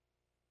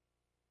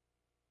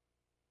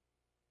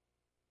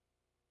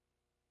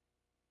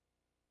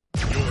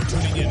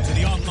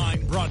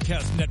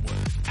broadcast network,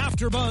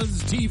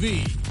 AfterBuzz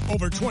TV.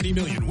 Over 20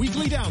 million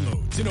weekly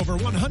downloads in over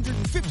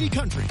 150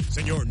 countries,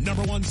 and your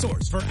number one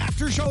source for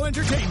after-show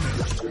entertainment.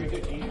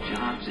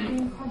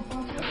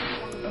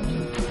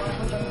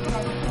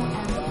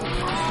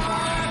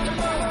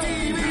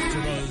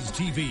 AfterBuzz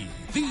TV,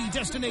 the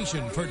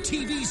destination for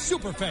TV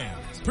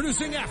superfans.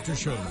 Producing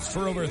after-shows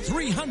for over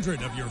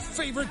 300 of your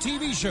favorite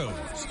TV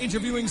shows.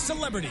 Interviewing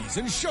celebrities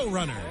and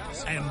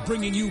showrunners. And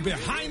bringing you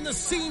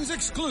behind-the-scenes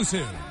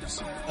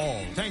exclusives.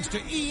 All thanks to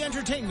E!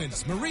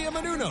 Entertainment's Maria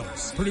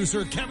Menounos,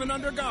 producer Kevin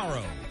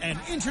Undergaro, and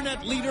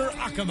internet leader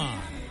Akamai.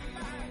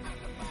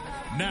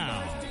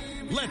 Now,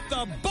 let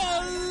the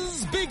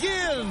buzz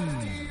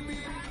begin!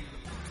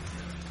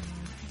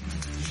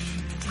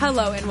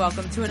 Hello and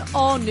welcome to an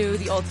all-new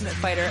The Ultimate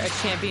Fighter, a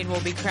champion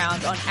will be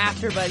crowned on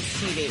AfterBuzz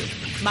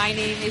TV. My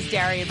name is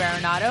Daria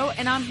Baronato,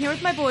 and I'm here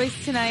with my boys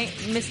tonight,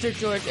 Mr.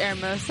 George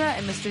Hermosa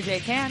and Mr.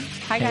 Jay Can.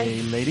 Hi, guys.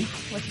 Hey, lady.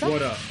 What's up?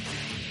 What up?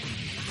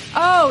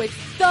 Oh, it's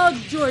Thug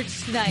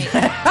George tonight.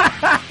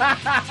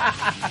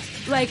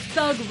 Like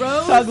Thug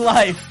Rose. Thug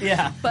life,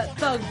 yeah. But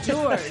Thug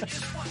George.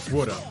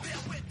 What up?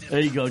 There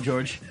you go,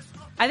 George.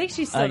 I think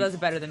she still does it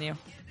better than you.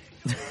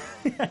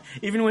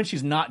 Even when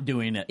she's not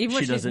doing it. Even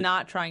when she does she's it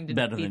not trying to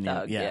better be than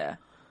Thug. you. Yeah.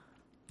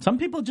 Some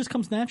people it just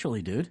comes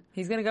naturally, dude.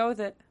 He's going to go with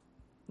it.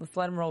 Let's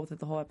let him roll with it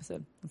the whole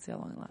episode. Let's see how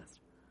long it lasts.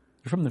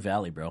 You're from the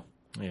Valley, bro.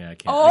 Yeah, I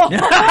can't. Oh!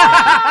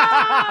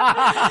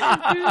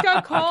 You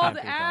got called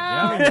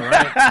out. Yeah,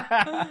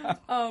 right.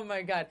 Oh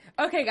my god.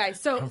 Okay, guys.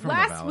 So I'm from the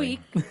last Valley.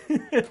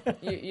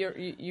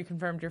 week, you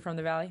confirmed you're from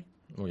the Valley.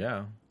 Well,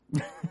 yeah.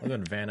 I live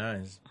in Van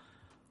Nuys.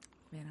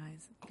 Van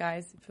Nuys,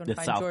 guys. If you want The to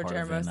find south George part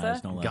of Van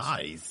Hermosa, Nuys, no less.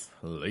 Guys,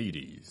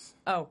 ladies.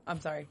 oh, I'm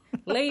sorry,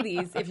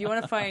 ladies. If you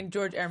want to find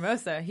George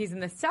Hermosa, he's in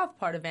the south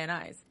part of Van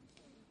Nuys.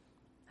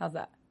 How's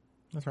that?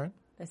 That's right.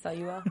 Did I sell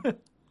you well?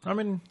 I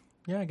mean,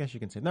 yeah, I guess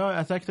you can say. No,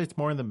 it's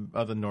more in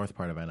the north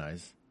part of Van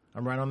Nuys.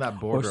 I'm right on that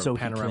border so of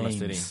he Panorama claims.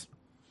 City.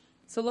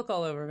 So look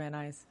all over Van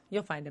Nuys.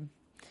 You'll find him.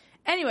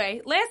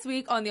 Anyway, last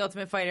week on The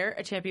Ultimate Fighter,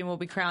 a champion will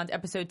be crowned.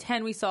 Episode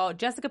 10, we saw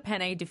Jessica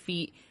Penne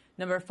defeat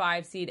number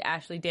 5 seed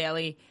Ashley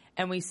Daly,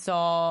 and we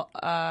saw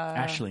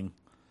Aisling.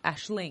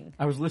 Ashling.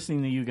 I was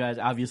listening to you guys.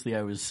 Obviously,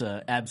 I was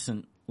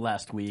absent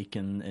last week.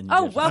 And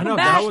Oh, just- welcome I know,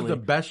 back. that was the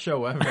best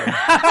show ever.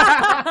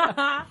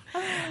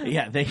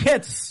 Yeah, the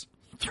hits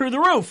through the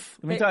roof,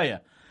 let me tell you.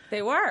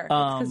 They were.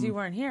 Because you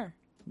weren't here.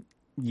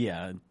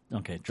 Yeah,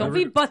 okay. Don't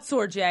be butt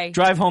sore, Jay.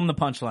 Drive home the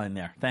punchline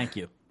there. Thank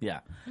you. Yeah.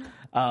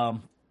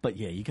 But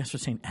yeah, you guys were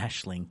saying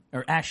Aisling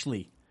or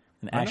Ashley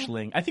and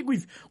Aisling. I think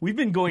we've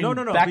been going no.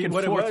 back and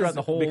What it forth was, throughout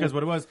the whole. Because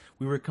what it was,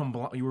 we were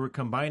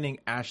combining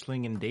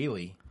Aisling and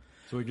Daly.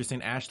 So we were just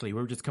saying Ashley.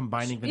 We were just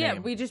combining the Yeah,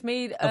 name. we just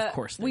made. Of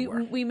course they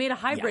were. We made a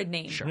hybrid Yeah,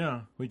 name. sure.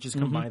 Yeah, we just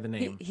combined the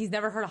name. He's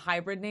never heard of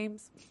hybrid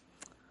names.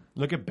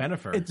 Look at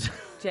Bennifer.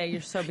 Jay,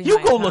 you're so behind. You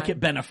go time. look at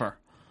Bennifer.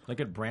 Look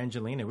at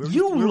Brangelina. We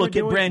Look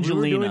at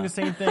Brangelina. We were doing the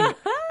same thing.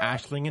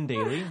 Aisling and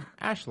Daly.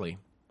 Ashley.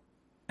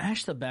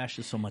 Ash the Bash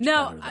is so much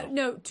No, better, though.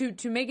 no.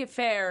 To make it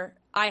fair,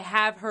 I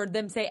have heard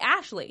them say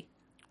Ashley.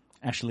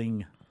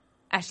 Aisling.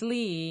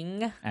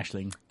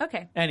 Aisling.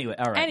 Okay. Anyway,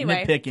 all right.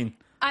 Anyway. Nitpicking.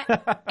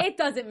 It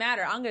doesn't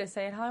matter. I'm going to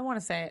say it how I want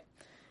to say it.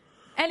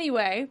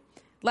 Anyway,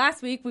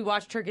 last week we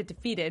watched her get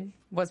defeated,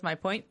 was my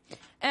point.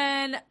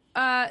 And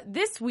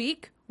this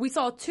week we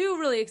saw 2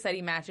 really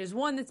exciting matches.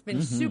 One that's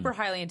been super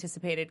highly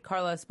anticipated,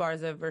 Carla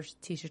Esparza versus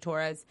Tisha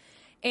Torres.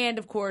 And,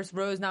 of course,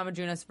 Rose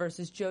Namajunas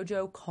versus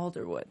JoJo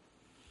Calderwood.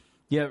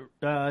 Yeah,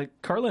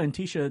 Carla and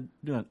Tisha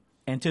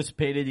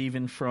anticipated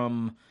even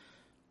from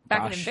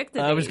Back in Invicta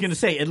I was days. going to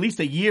say at least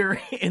a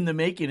year in the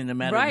making, in a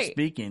matter of Right.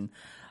 speaking.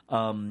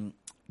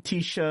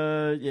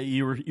 Tisha,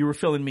 you were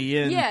filling me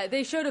in. Yeah,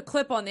 they showed a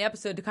clip on the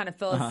episode to kind of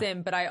fill us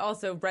in, but I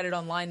also read it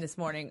online this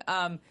morning.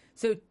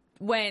 So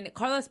when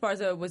Carla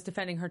Esparza was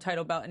defending her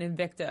title belt in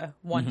Invicta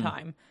one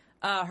time,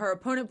 her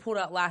opponent pulled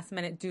out last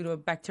minute due to a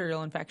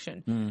bacterial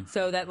infection.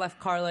 So that left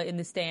Carla in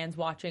the stands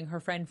watching her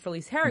friend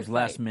Felice Herrig fight.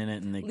 Last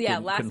minute, and they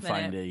couldn't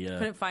find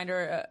couldn't find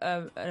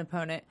her an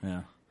opponent.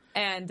 Yeah.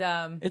 And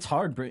It's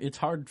hard. It's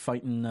hard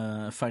fighting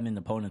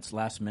opponents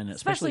last minute,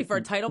 Especially for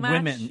a title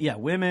match?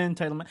 Women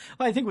title match.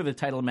 Well, I think with a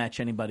title match,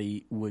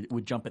 anybody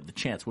would jump at the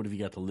chance. What have you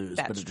got to lose?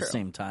 That's but at true. the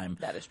same time,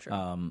 That is true.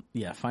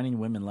 finding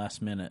women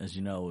last minute, as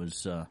you know,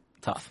 is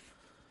tough.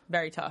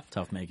 very tough.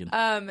 Tough making.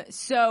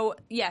 So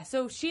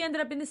she ended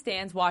up in the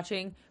stands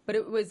watching, but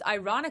it was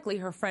ironically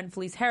her friend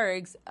Felice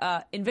Herrig's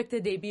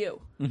Invicta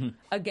debut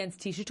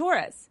against Tisha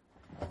Torres,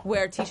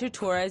 where Tisha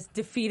Torres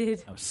defeated.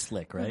 That was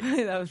slick, right?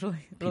 That was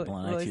really People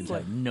on really iTunes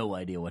slick. have no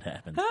idea what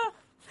happened.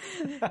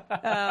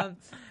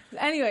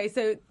 Anyway,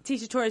 so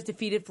Tisha Torres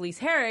defeated Felice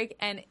Herrig,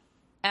 and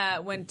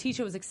when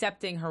Tisha was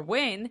accepting her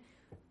win,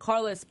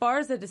 Carla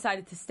Esparza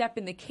decided to step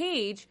in the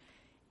cage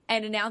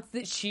and announced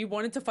that she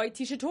wanted to fight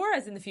Tisha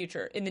Torres in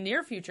the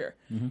near future.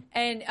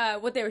 And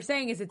what they were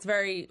saying is it's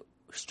very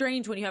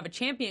strange when you have a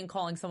champion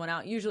calling someone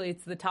out. Usually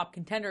it's the top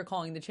contender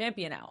calling the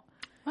champion out.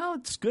 Well,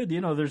 it's good.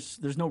 You know,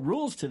 there's no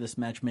rules to this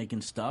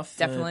matchmaking stuff.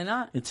 Definitely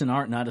not. It's an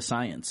art, not a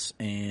science.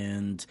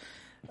 And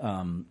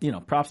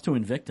props to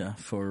Invicta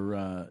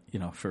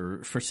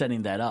for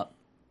setting that up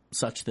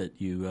such that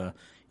you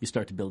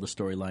start to build a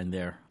storyline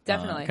there.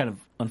 Definitely. Kind of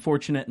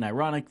unfortunate and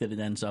ironic that it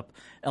ends up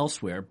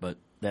elsewhere, but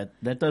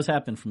that does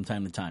happen from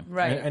time to time.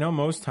 Right. I know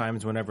most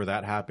times whenever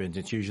that happens,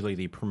 it's usually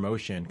the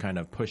promotion kind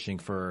of pushing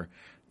for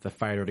the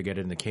fighter to get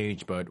in the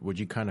cage. But would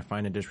you kind of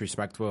find it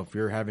disrespectful if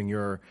you're having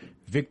your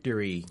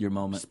victory, your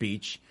moment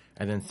speech,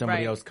 and then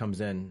somebody else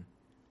comes in?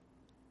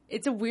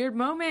 It's a weird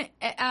moment.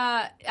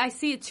 I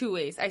see it two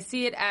ways. I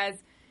see it as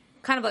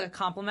kind of like a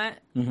compliment.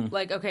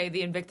 Like, okay,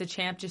 the Invicta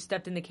champ just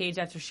stepped in the cage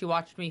after she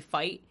watched me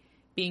fight,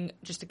 being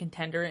just a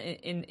contender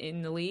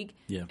in the league,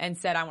 and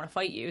said, I want to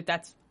fight you.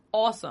 That's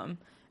awesome.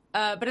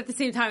 But at the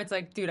same time, it's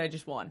like, dude, I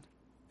just won.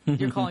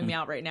 You're calling me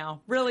out right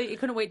now. Really? It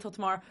couldn't wait till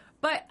tomorrow.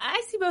 But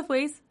I see both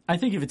ways. I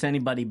think if it's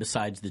anybody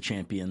besides the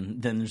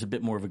champion, then there's a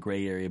bit more of a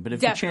gray area. But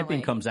if the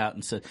champion comes out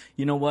and says,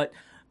 you know what?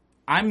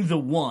 I'm the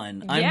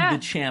one. I'm the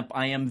champ.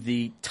 I am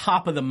the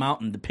top of the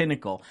mountain, the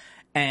pinnacle.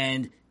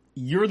 And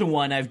you're the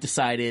one I've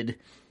decided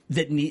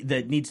that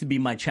needs to be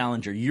my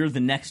challenger. You're the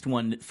next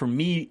one for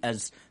me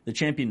as the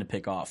champion to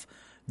pick off.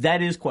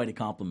 That is quite a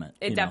compliment.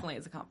 It definitely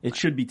is a compliment. It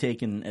should be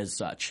taken as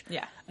such.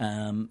 Yeah.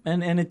 And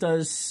it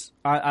does.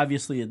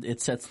 Obviously,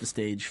 it sets the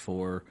stage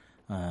for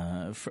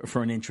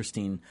an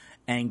interesting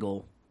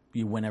angle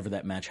whenever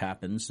that match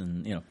happens,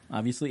 and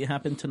obviously it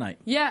happened tonight.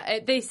 Yeah,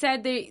 they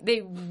said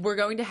they were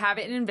going to have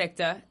it in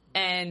Invicta,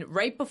 and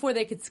right before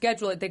they could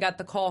schedule it, they got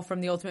the call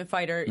from the Ultimate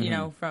Fighter,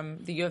 from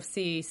the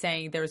UFC,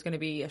 saying there was going to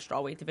be a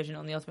strawweight division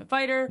on the Ultimate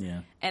Fighter. Yeah.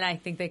 And I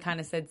think they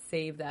kind of said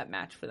save that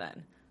match for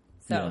then.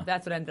 So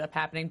that's what ended up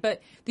happening.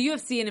 But the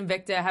UFC and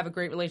Invicta have a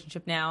great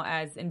relationship now,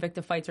 as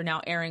Invicta fights are now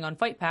airing on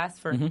Fight Pass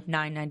for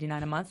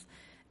 $9.99 a month.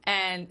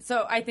 And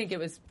so I think it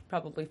was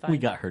probably fine. We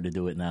got her to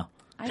do it now.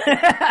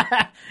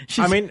 She's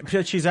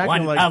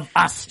acting like of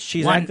us.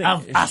 She's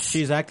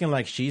acting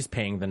like she's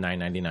paying the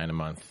 $9.99 a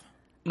month.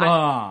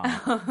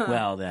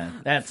 Well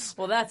then, that's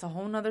a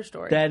whole nother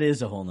story. That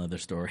is a whole nother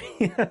story.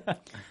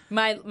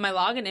 My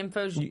login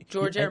info is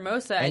George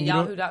Hermosa at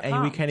yahoo.com.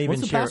 And we can't even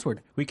What's the share.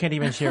 password? We can't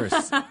even share.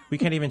 We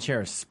can't even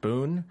share a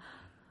spoon.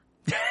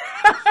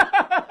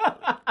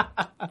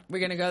 We're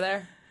gonna go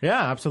there.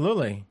 Yeah,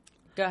 absolutely.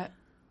 Go ahead.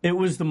 It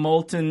was the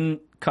molten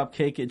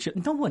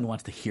cupcake. No one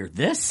wants to hear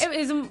this. It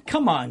was.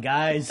 Come on,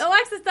 guys.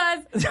 Alexis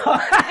does.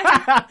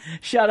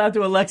 Shout out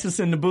to Alexis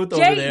in the booth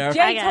over there.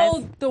 Jay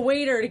told the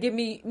waiter to give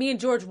me and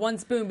George one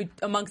spoon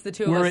amongst the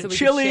two of us. We're so at we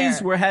Chili's. Could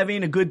share. We're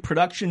having a good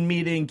production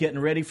meeting, getting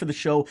ready for the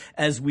show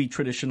as we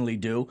traditionally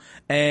do.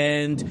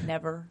 And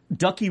never.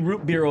 Ducky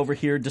Root Beer over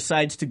here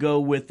decides to go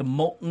with the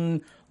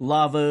molten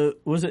lava.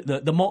 Was it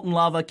the molten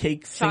lava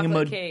cake?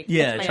 Chocolate cake.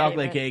 Yeah, That's my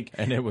chocolate favorite. cake.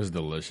 And it was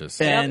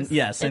delicious. And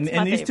yes, and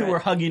my these two favorite. were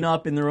hugging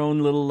up in their own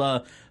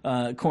little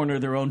corner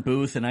of their own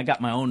booth, and I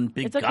got my own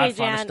big It's okay,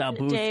 Godfather Jan. style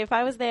booth. Jay, if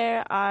I was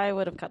there, I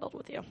would have cuddled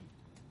with you.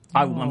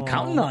 I'm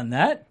counting on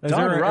that. Is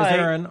Darn there, right. is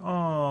there an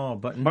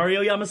button?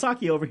 Mario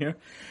Yamasaki over here.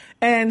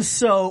 And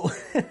so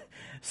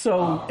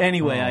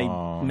anyway,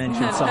 I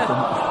mentioned something.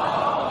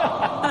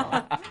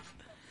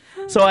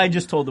 So I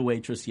just told the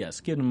waitress, yes,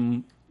 give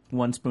them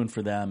one spoon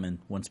for them and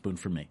one spoon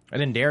for me.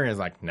 And then Darian's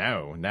like,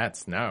 no,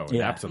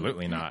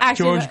 absolutely not.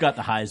 Actually, George got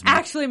the Heisman.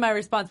 Actually, my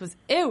response was,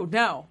 ew,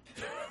 no.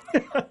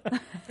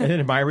 And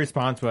then my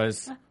response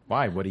was,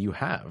 why? What do you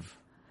have?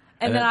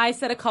 And then I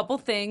said a couple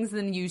things,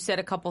 then you said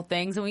a couple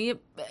things, and we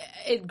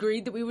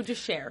agreed that we would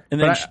just share.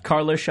 And then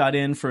Carla shot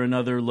in for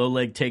another low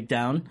leg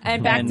takedown.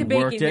 And back to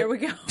bacon, worked it. here we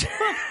go.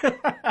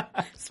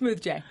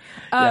 Smooth Jay.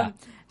 Yeah.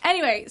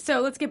 Anyway,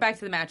 so let's get back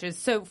to the matches.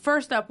 So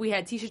first up, we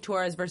had Tisha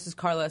Torres versus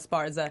Carla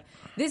Esparza.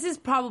 This is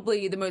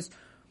probably the most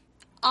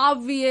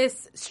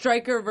obvious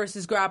striker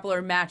versus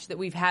grappler match that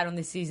we've had on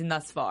this season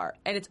thus far.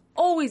 And it's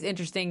always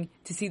interesting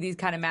to see these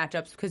kind of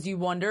matchups because you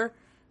wonder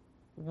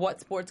what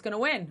sport's going to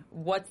win.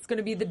 What's going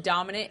to be the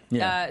dominant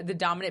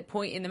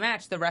point in the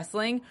match, the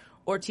wrestling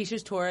or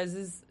Tisha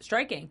Torres'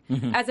 striking.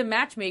 Mm-hmm. As a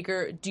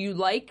matchmaker, do you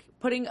like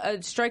putting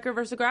a striker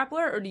versus a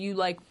grappler, or do you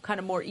like kind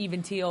of more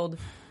even-keeled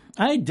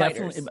I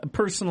definitely, fighters?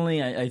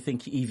 Personally, I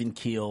think even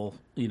keel.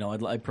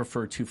 I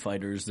prefer two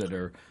fighters that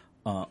are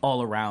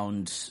all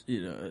around,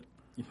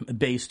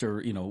 based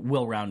or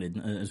well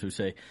rounded, as we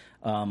say.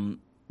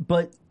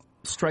 But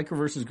striker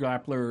versus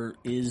grappler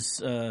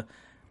is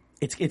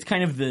it's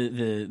kind of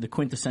the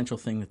quintessential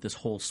thing that this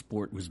whole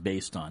sport was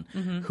based on.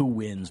 Mm-hmm. Who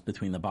wins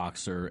between the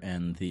boxer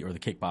and the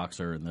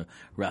kickboxer and the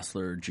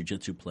wrestler,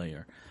 jiu-jitsu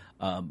player.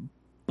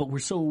 But we're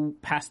so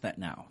past that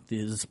now.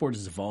 The sport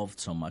has evolved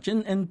so much,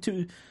 and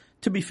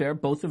to be fair,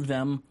 both of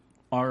them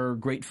are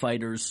great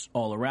fighters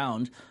all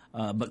around.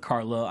 But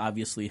Carla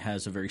obviously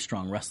has a very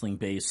strong wrestling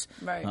base,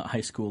 right.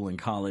 High school and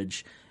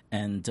college,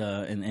 and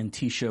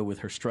Tisha with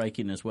her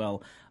striking as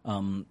well.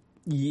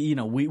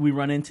 We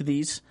run into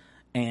these,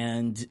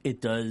 and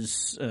it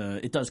does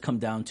come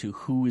down to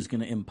who is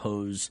going to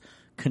impose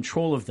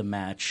control of the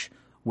match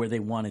where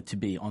they want it to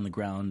be, on the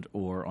ground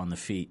or on the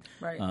feet,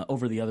 right.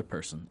 Over the other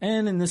person.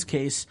 And in this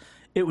case,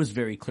 it was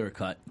very clear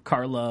cut.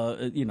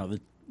 Carla,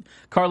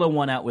 Carla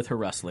won out with her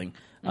wrestling.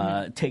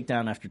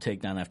 Takedown after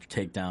takedown after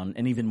takedown,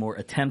 and even more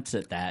attempts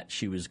at that.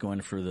 She was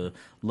going for the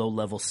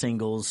low-level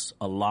singles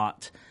a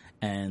lot,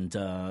 and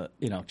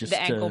just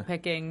the ankle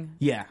picking.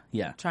 Yeah.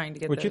 Trying to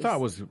get which you thought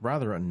was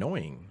rather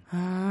annoying.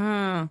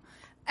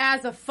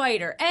 As a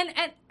fighter,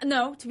 and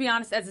no, to be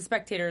honest, as a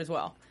spectator as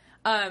well.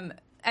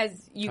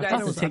 As you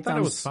guys, I thought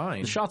it was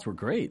fine. The shots were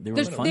great. They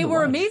were fun. They to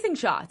were watch. amazing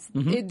shots.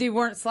 They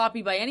weren't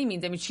sloppy by any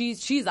means. I mean,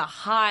 she's a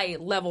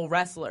high-level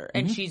wrestler,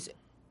 and she's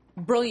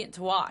brilliant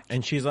to watch.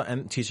 And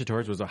and Tisha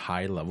Torres was a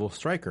high level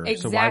striker.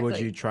 Exactly. So why would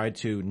you try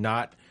to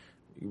not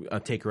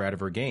take her out of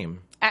her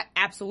game?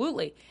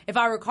 Absolutely. If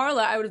I were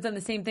Carla, I would have done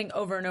the same thing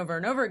over and over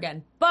and over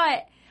again.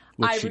 But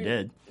Which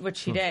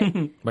she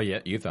did. But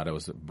yet you thought it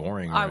was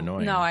boring or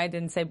annoying. No, I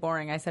didn't say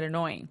boring. I said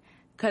annoying.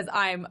 Because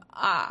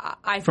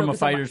I from a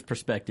fighter's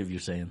perspective, you're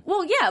saying.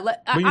 Well, yeah,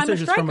 but you I'm said a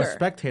just striker. from a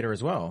spectator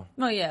as well.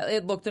 Well, yeah,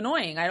 it looked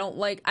annoying. I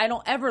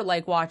don't ever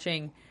like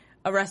watching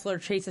a wrestler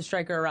chase a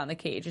striker around the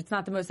cage. It's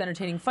not the most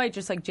entertaining fight.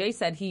 Just like Jay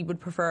said, he would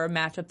prefer a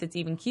matchup that's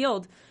even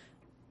keeled.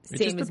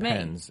 Same as me.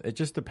 It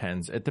just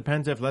depends. It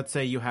depends if, let's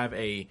say, you have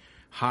a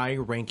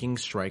high-ranking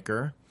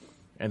striker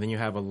and then you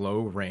have a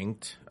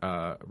low-ranked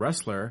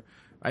wrestler.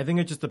 I think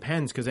it just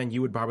depends, because then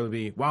you would probably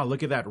be, wow,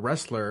 look at that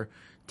wrestler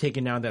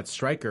taking down that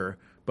striker.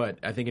 But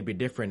I think it'd be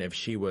different if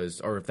she was,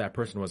 or if that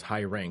person was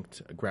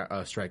high-ranked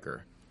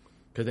striker.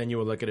 Because then you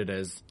would look at it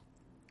as,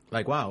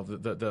 like, wow,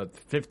 the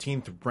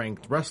 15th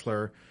ranked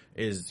wrestler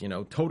is,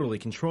 totally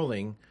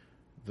controlling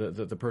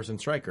the person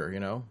striker,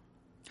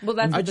 Well,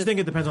 that's I just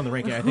think it depends on the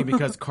ranking. I think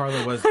because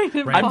Carla was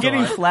I'm ranked getting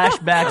a lot.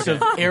 flashbacks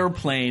of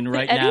Airplane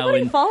right Did now.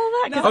 anybody And follow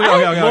that? 'Cause Okay.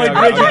 I'm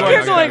back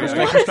here going,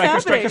 what is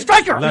happening?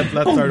 striker. Let's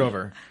start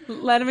over.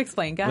 Let him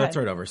explain. Go ahead. Let's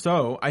start over.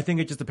 So I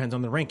think it just depends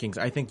on the rankings.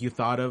 I think you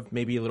thought of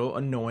maybe a little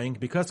annoying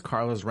because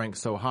Carla's ranked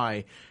so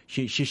high.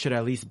 She should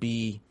at least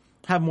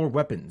have more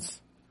weapons.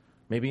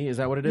 Maybe, is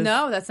that what it is?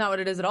 No, that's not what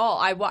it is at all.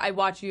 I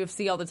watch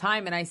UFC all the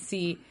time, and I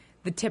see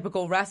the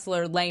typical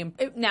wrestler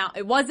now,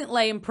 it wasn't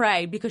lay and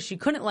pray because she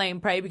couldn't lay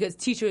and pray because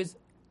Tisha's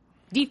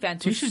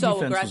defense was Tisha's so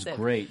defense aggressive. was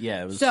great.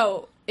 Yeah, it was.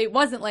 So it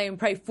wasn't lay and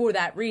pray for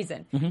that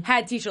reason.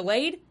 Had Tisha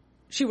laid,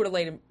 she would have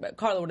laid.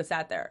 Carla would have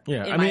sat there.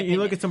 Yeah, in I my mean, you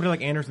look opinion. at somebody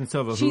like Anderson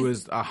Silva, who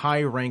is a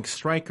high-ranked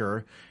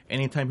striker.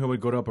 Anytime he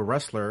would go to up a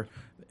wrestler,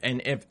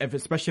 and if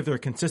especially if they're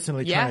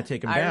consistently trying to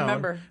take him I down,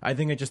 remember. I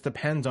think it just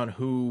depends on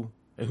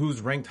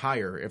who's ranked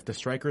higher. If the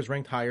striker is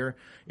ranked higher,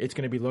 it's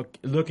going to be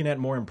looking at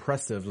more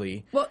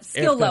impressively. Well,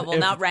 skill level,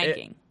 not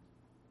ranking.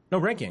 No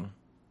ranking.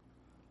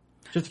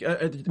 Just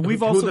We've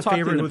who also the talked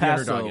favorite, in the who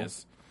past, the underdog though,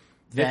 is.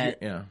 that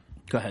Yeah.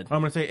 Go ahead. I'm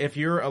going to say if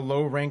you're a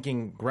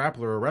low-ranking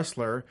grappler or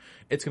wrestler,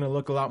 it's going to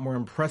look a lot more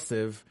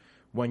impressive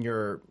when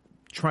you're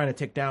trying to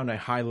take down a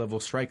high-level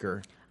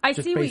striker. I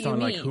just see what based you on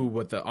mean.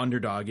 what the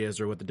underdog is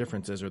or what the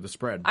difference is or the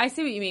spread. I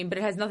see what you mean, but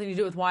it has nothing to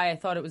do with why I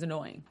thought it was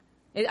annoying.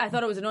 I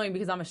thought it was annoying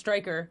because I'm a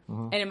striker,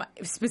 and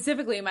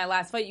specifically in my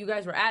last fight, you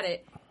guys were at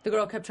it. The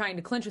girl kept trying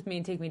to clinch with me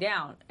and take me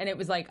down, and it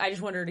was like I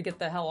just wanted her to get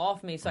the hell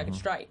off me so I could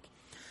strike.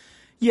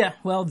 Yeah,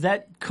 well,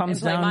 that comes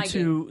play my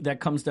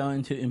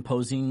down to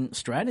imposing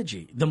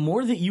strategy. The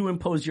more that you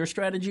impose your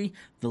strategy,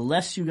 the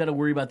less you got to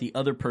worry about the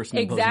other person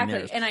imposing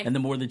theirs, and the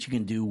more that you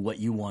can do what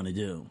you want to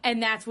do.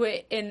 And that's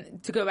what.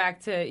 And to go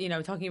back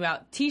to talking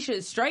about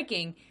Tisha's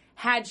striking,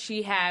 had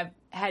she had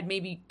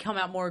maybe come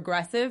out more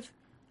aggressive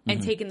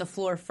and taken the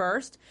floor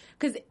first,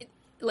 because.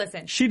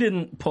 Listen. She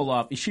didn't pull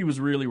off. She was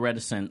really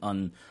reticent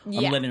on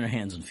letting her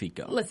hands and feet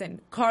go.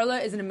 Listen, Carla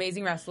is an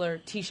amazing wrestler.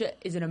 Tisha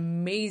is an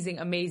amazing,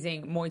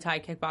 amazing Muay Thai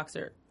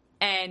kickboxer.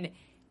 And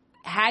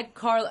had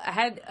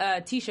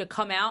Tisha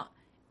come out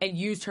and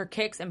used her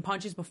kicks and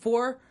punches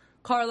before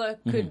Carla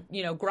could,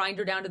 grind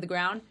her down to the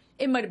ground,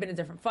 it might have been a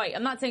different fight.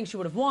 I'm not saying she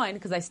would have won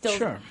because I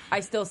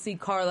still see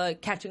Carla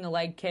catching a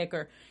leg kick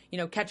or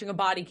catching a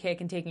body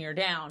kick and taking her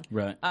down.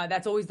 Right.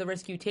 That's always the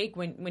risk you take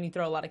when you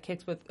throw a lot of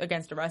kicks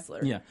against a wrestler.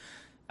 Yeah.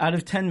 Out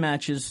of 10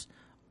 matches,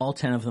 all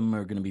 10 of them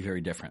are going to be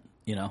very different,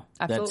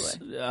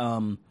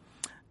 Absolutely.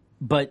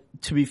 But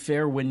to be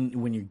fair,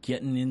 when you're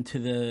getting into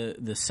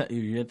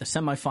you're at the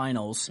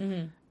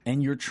semifinals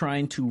and you're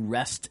trying to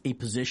wrest a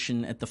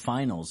position at the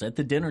finals, at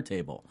the dinner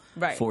table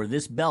for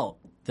this belt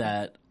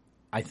that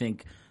I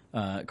think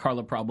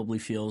Carla probably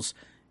feels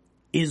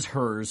is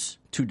hers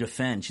to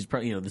defend. She's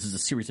probably, this is a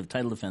series of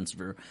title defense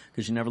for her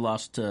because she never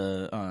lost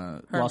the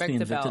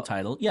Invicta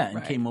title. Yeah,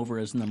 and came over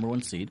as the number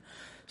one seed.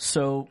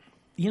 So,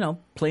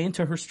 play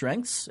into her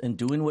strengths and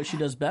doing what she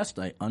does best.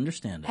 I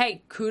understand it.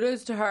 Hey,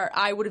 kudos to her.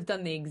 I would have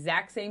done the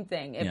exact same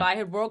thing. If I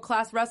had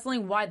world-class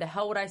wrestling, why the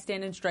hell would I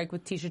stand and strike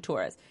with Tisha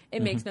Torres?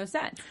 It makes no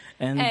sense.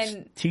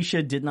 And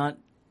Tisha did not,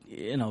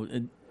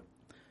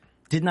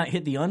 did not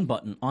hit the on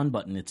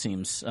button, it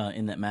seems,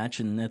 in that match,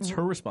 and that's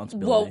her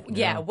responsibility. Well,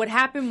 yeah. What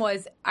happened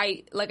was,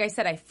 like I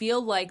said, I feel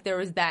like there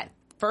was that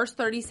first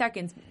 30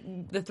 seconds,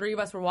 the three of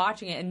us were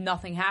watching it, and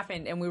nothing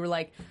happened, and we were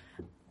like,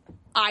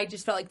 I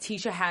just felt like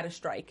Tisha had a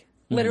strike.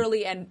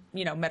 Literally and,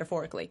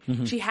 metaphorically.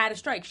 She had a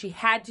strike. She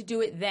had to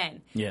do it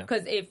then. Yeah.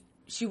 Because if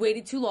she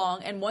waited too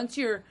long, and once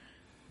you're,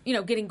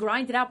 getting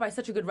grinded out by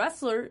such a good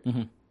wrestler,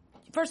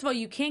 first of all,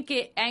 you can't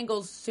get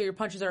angles so your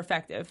punches are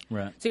effective.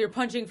 Right. So you're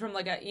punching from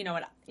like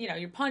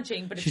you're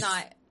punching, but it's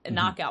not a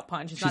knockout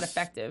punch. It's not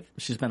effective.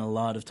 She spent a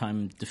lot of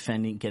time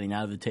defending, getting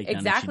out of the takedown.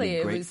 Exactly. And she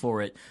did great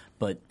for it,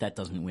 but that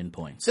doesn't win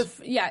points.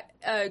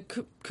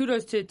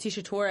 Kudos to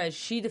Tisha Torres.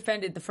 She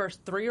defended the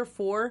first 3 or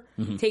 4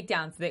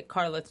 takedowns that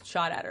Carla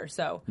shot at her.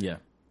 So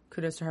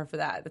kudos to her for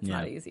that. That's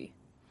not easy.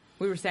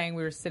 We were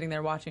sitting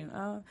there watching.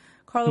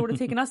 Carla would have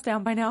taken us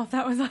down by now if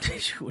that was us.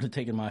 She would have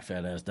taken my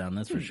fat ass down,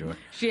 that's for sure.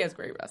 She has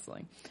great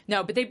wrestling.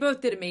 No, but they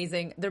both did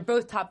amazing. They're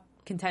both top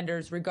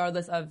contenders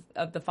regardless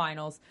of the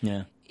finals.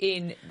 Yeah.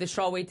 In the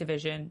strawweight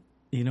division.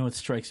 You know what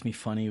strikes me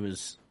funny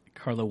was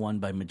Carla won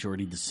by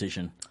majority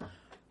decision,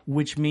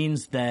 which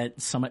means that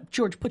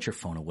George, put your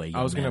phone away.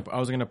 I was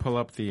gonna pull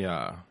up the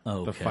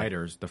okay.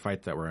 the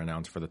fights that were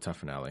announced for the Tough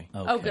finale.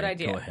 Okay, oh, good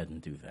idea. Go ahead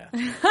and do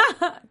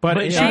that. But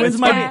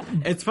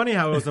it's funny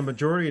how it was a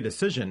majority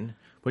decision,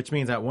 which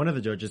means that one of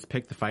the judges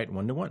picked the fight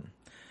 1-1.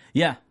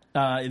 Yeah.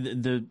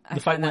 The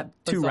fight went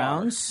 2 bizarre.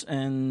 rounds,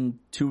 and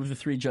 2 of the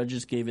 3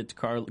 judges gave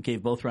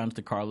both rounds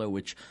to Carla,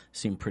 which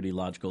seemed pretty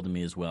logical to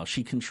me as well.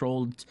 She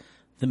controlled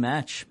the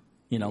match,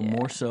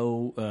 more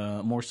so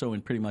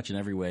in pretty much in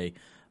every way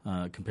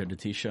compared to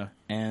Tisha.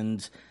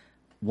 And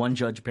one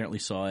judge apparently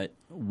saw it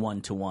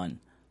 1-1,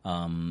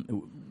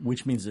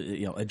 which means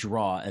a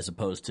draw as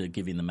opposed to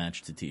giving the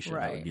match to Tisha.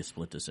 Right. That would be a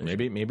split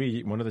decision.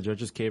 Maybe one of the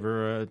judges gave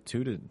her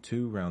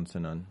 2 rounds to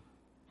none.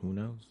 Who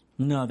knows?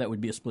 No, that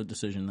would be a split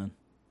decision then.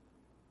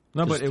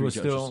 No, Just but it 3 was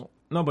judges. still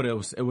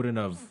it wouldn't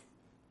have.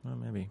 Well,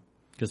 maybe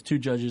because 2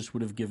 judges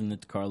would have given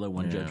it to Carla,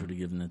 1 judge would have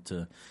given it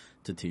to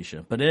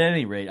Tisha. But at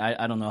any rate,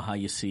 I don't know how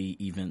you see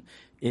even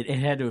it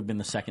had to have been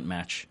the second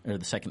match or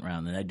the second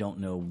round, and I don't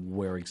know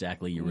where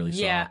exactly you really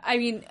saw. Yeah, I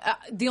mean,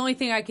 the only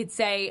thing I could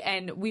say,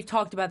 and we've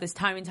talked about this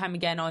time and time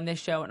again on this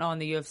show and on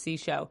the UFC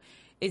show,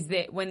 is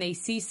that when they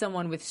see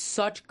someone with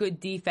such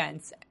good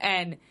defense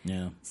and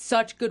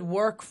such good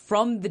work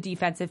from the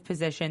defensive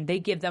position, they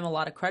give them a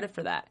lot of credit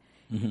for that.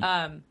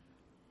 Mm-hmm.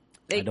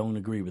 I don't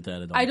agree with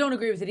that at all. I don't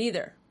agree with it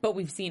either, but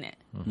we've seen it.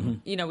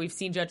 Mm-hmm. We've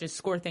seen judges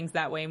score things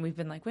that way, and we've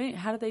been like, wait,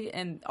 how did they?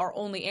 And our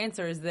only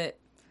answer is that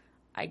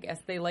I guess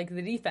they like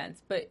the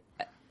defense, but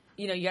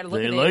you got to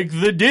look at it. They like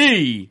the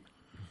D.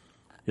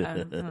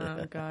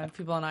 Oh God!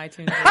 People on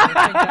iTunes are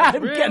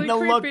I'm really getting a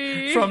look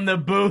creepy. from the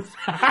booth.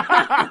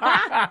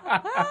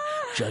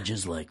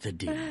 Judges like the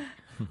D.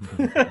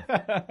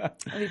 What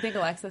do you think,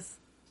 Alexis?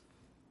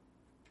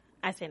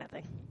 I say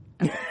nothing.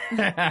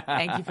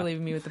 Thank you for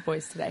leaving me with the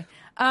boys today.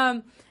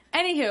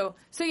 Anywho,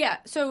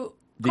 so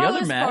The Carla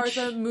other match-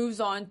 Esparza moves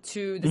on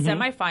to the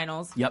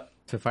semifinals. Yep.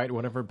 to fight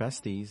one of her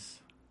besties,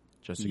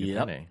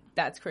 Jessica Penne.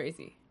 That's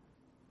crazy.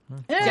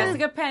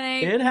 Jessica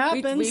Penne. It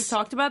happens. We've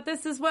talked about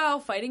this as well.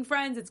 Fighting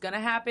friends, it's going to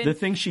happen. The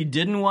thing she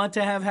didn't want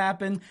to have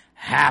happen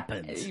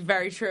happens.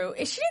 Very true.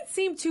 She didn't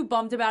seem too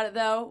bummed about it,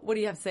 though. What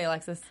do you have to say,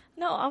 Alexis?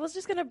 No, I was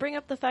just going to bring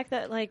up the fact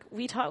that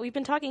we've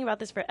been talking about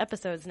this for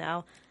episodes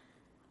now.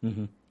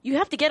 Mm-hmm. You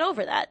have to get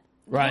over that.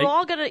 Right.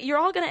 You're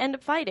all gonna end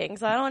up fighting.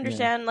 So I don't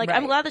understand. Right.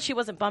 I'm glad that she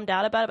wasn't bummed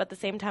out about it, but at the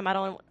same time, I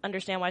don't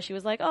understand why she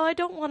was like, "Oh, I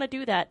don't want to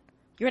do that."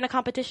 You're in a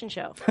competition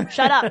show.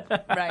 Shut up.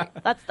 Right.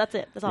 That's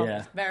it. That's all.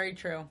 Yeah. Very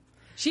true.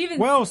 She even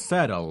Well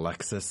said,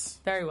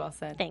 Alexis. very well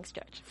said. Thanks,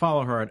 George.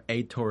 Follow her at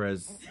A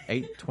Torres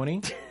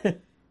 820.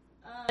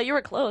 You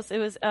were close. It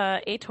was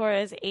A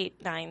Torres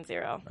 890.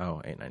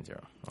 Oh, 890.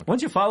 Okay.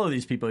 Once you follow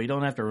these people, you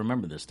don't have to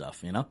remember this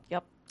stuff,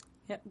 Yep.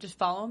 Yep, just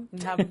follow them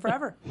and have them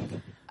forever.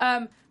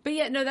 But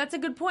yeah, no, that's a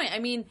good point. I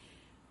mean,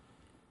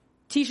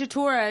 Tisha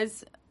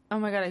Torres. Oh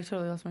my God, I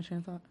totally lost my train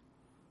of thought.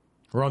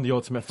 We're on the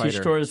Ultimate Fighter.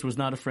 Tisha Torres was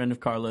not a friend of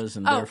Carla's,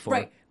 and Oh, therefore...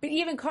 right. But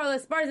even Carla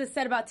Esparza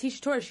said about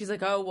Tisha Torres, she's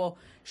like, oh, well,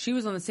 she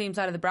was on the same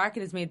side of the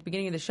bracket as me at the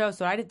beginning of the show,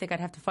 so I didn't think I'd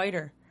have to fight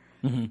her.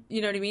 Mm-hmm.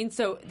 You know what I mean?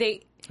 So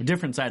they... A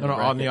different side No, of the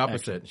bracket. on the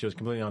opposite. Actually. She was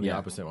completely on the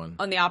opposite one.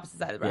 On the opposite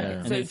side of the bracket. Yeah.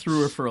 And So they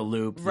threw her for a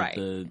loop. Right.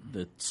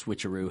 The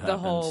switcheroo happens. the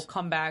whole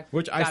comeback.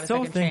 Which got I a still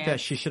second think that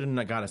chance. she should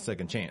have got a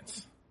second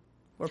chance.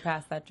 We're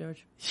past that,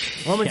 George.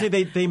 Well, I'm gonna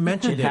say they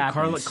mentioned It it.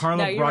 happens.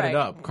 Carla No, you're brought it right.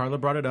 up. Carla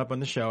brought it up on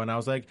the show, and I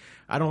was like,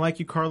 I don't like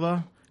you,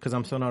 Carla, because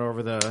I'm still not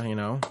over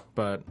the,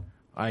 but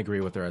I agree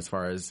with her as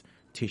far as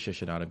Tisha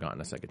should not have gotten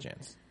a second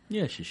chance.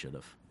 Yeah, she should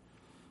have.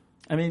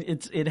 I mean,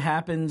 it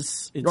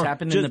happens. It's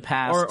happened in just- the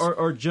past.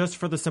 or just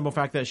for the simple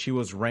fact that she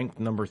was ranked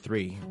number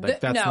 3.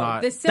 Like that's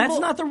not. That's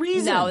not the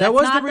reason. No, That That that's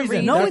was not the reason.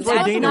 reason. No, That's it's what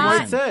not Dana the White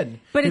reason. said.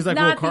 But He's it's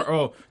like,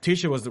 not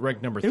Tisha was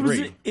ranked number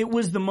 3. it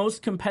was the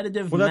most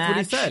competitive Well, that's what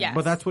he match. said. Yes.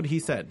 But that's what he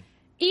said.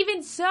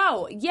 Even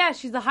so, yeah,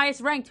 she's the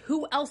highest ranked.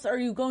 Who else are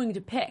you going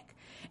to pick?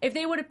 If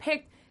they would have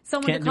picked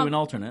someone Can't to do come... an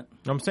alternate.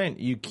 I'm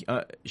saying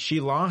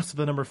she lost to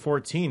the number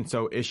 14.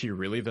 So is she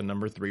really the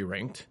number 3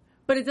 ranked?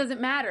 But it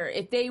doesn't matter.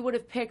 If they would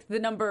have picked the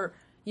number,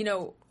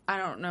 I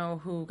don't know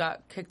who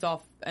got kicked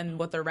off and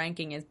what their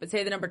ranking is, but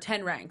say the number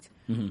 10 ranked,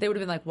 they would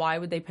have been like, why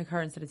would they pick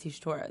her instead of Tisha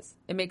Torres?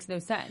 It makes no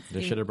sense.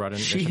 They should have brought in.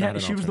 She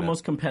was the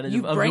most competitive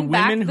You of the bring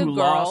back women the who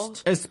girl.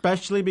 lost.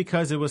 Especially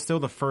because it was still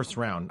the first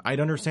round. I'd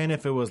understand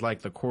if it was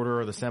like the quarter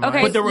or the semi.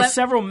 Okay. But there were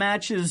several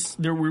matches.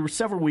 We were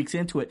several weeks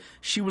into it.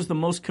 She was the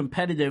most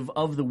competitive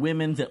of the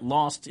women that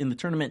lost in the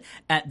tournament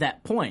at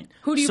that point.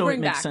 Who do you so bring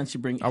it makes back? sense you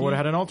bring. I would have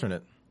had an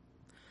alternate.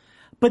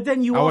 But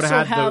then you I would also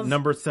have had have the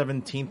number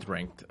 17th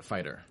ranked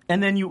fighter.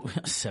 and then you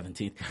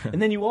 17th,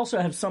 and then you also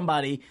have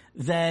somebody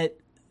that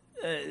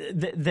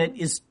that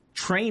is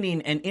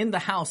training and in the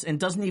house and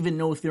doesn't even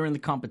know if they're in the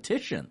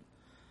competition.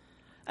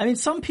 I mean,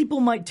 some people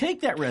might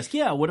take that risk.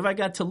 Yeah, what have I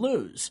got to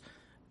lose?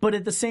 But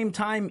at the same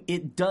time,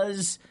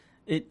 it's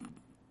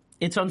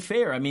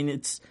unfair. I mean,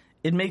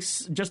 it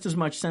makes just as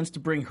much sense to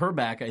bring her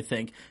back, I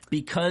think,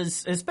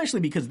 especially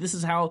because this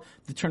is how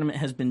the tournament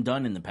has been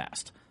done in the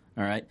past.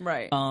 All right,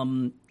 Right.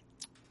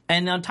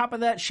 And on top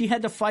of that, she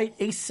had to fight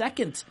a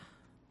second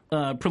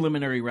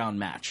preliminary round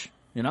match.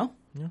 You know,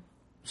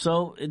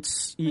 so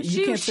it's you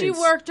can't say she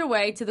it's- worked her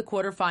way to the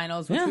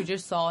quarterfinals, which Yeah. we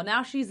just saw.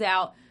 Now she's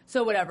out.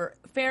 So whatever,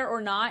 fair or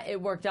not, it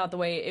worked out the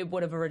way it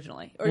would have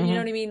originally. Or you know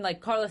what I mean?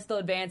 Like Carla still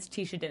advanced,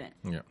 Tisha didn't.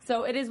 Yeah.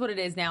 So it is what it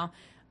is now.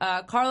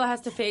 Carla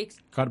has to face.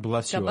 God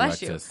bless you, God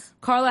bless Alexis. you.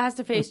 Carla has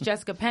to face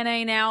Jessica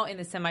Penne now in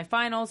the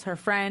semifinals, her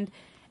friend.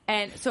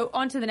 And so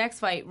on to the next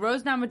fight,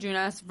 Rose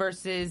Namajunas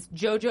versus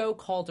JoJo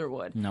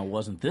Calderwood. Now,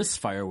 wasn't this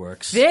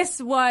fireworks? This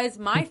was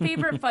my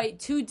favorite fight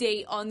to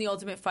date on The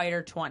Ultimate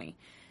Fighter 20.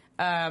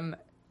 God,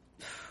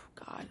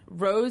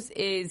 Rose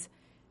is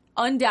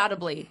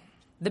undoubtedly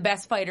the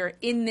best fighter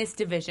in this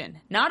division.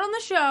 Not on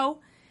the show,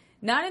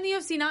 not in the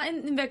UFC, not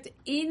in Invicta,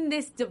 in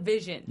this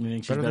division. You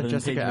think she's Better better than than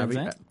Jessica Paige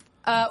Aguilar?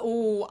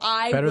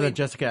 VanZant? Better than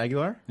Jessica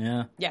Aguilar?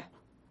 Yeah.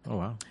 Oh,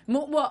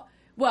 wow.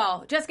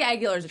 Well, Jessica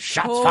Aguilar is a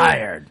Shots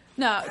fired.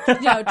 No,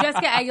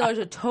 Jessica Aguilar is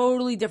a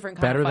totally different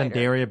kind Better of than fighter.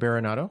 Daria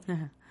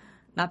Baronato?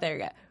 Not there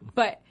yet.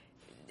 But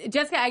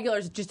Jessica Aguilar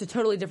is just a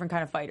totally different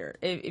kind of fighter.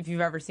 If you've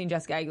ever seen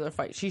Jessica Aguilar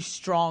fight, she's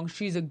strong.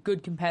 She's a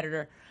good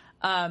competitor.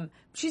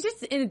 She's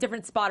just in a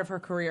different spot of her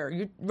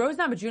career. Rose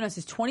Namajunas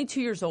is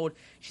 22 years old.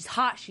 She's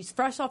hot. She's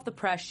fresh off the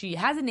press. She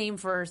has a name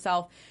for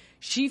herself.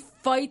 She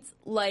fights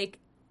like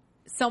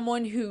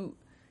someone who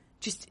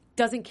just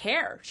doesn't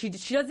care. She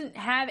doesn't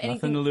have anything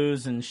Nothing to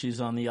lose, and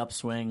she's on the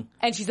upswing.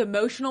 And she's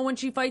emotional when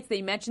she fights.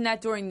 They mentioned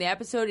that during the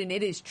episode, and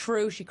it is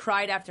true. She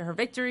cried after her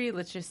victory.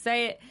 Let's just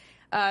say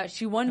it.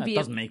 She won That via.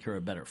 doesn't make her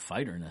a better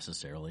fighter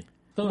necessarily.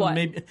 What?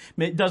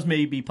 It does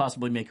maybe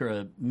possibly make her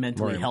a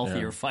mentally More,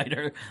 healthier yeah.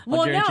 fighter. I'll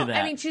Well, guarantee no,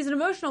 that. I mean she's an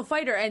emotional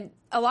fighter, and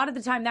a lot of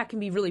the time that can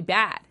be really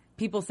bad.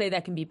 People say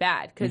that can be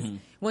bad because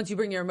once you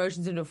bring your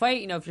emotions into a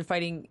fight, if you're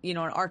fighting, an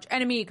arch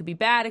enemy, it could be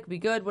bad, it could be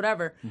good,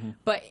 whatever.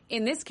 But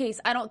in this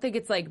case, I don't think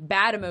it's like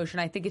bad emotion.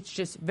 I think it's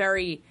just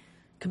very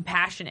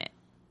compassionate.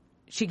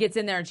 She gets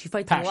in there and she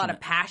fights with a lot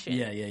of passion.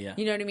 Yeah.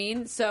 You know what I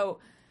mean? So,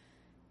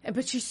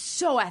 but she's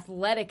so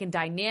athletic and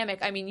dynamic.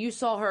 I mean, you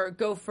saw her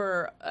go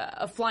for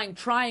a flying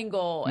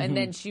triangle, and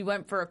then she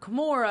went for a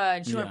Kimura,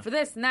 and she went for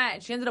this and that,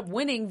 and she ended up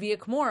winning via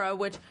Kimura,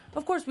 which,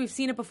 of course, we've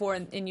seen it before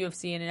in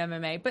UFC and in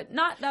MMA, but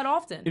not that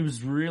often. It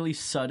was really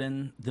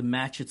sudden. The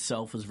match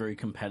itself was very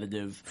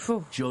competitive.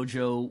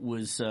 JoJo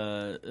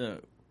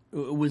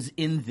was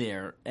in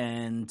there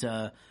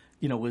and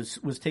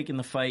was taking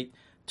the fight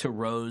to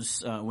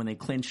Rose when they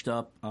clinched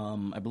up.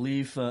 I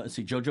believe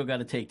JoJo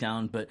got a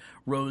takedown, but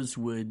Rose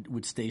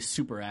would stay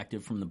super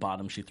active from the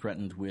bottom. She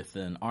threatened with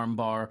an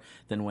armbar,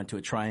 then went to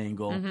a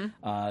triangle,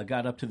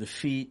 got up to the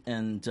feet,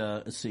 and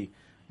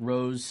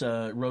Rose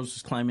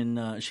was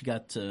climbing. She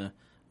got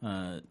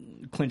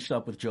clinched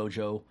up with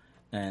JoJo.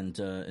 And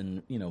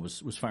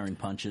was firing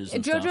punches.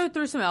 And JoJo stuff.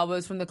 threw some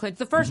elbows from the clinch.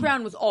 The first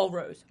round was all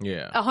Rose.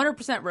 Yeah.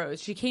 100%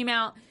 Rose. She came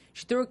out,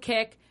 she threw a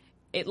kick,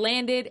 it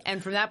landed,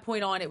 and from that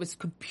point on, it was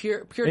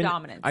pure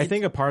dominance. I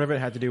think a part of it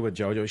had to do with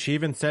JoJo. She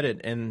even said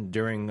it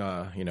during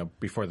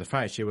before the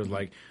fight. She was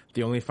like,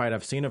 the only fight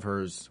I've seen of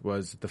hers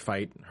was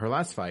her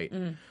last fight.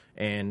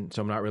 And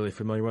so I'm not really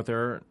familiar with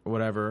her,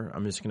 whatever.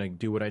 I'm just going to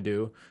do what I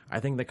do. I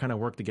think that kind of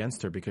worked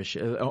against her because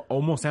it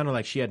almost sounded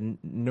like she had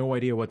no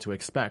idea what to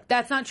expect.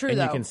 That's not true, and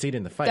though. You can see it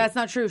in the fight. That's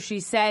not true. She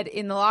said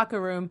in the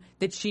locker room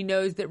that she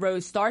knows that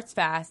Rose starts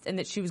fast and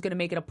that she was going to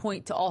make it a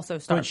point to also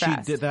start fast.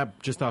 But she did that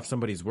just off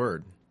somebody's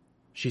word.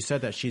 She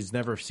said that she's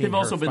never seen They've her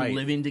also fight. been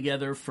living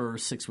together for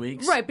 6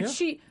 weeks. Right, but But it's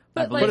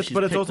she's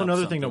also picked up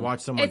another thing to something.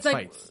 watch someone's it's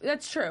like fights.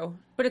 that's true.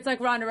 But it's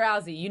like Ronda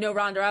Rousey.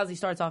 Ronda Rousey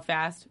starts off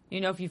fast.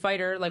 If you fight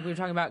her, like we were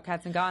talking about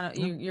Kat Zingano,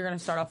 you're going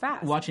to start off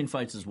fast. Watching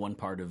fights is one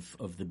part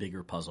of the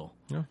bigger puzzle.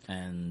 Yeah.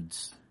 And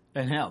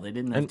hell, they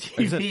didn't have And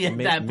TV at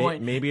that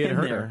point. Maybe it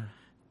hurt her.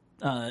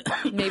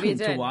 Maybe it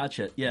did. To watch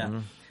it, yeah.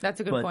 That's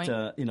a good point.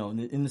 But,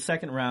 in the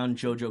second round,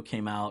 JoJo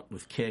came out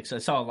with kicks. I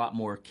saw a lot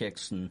more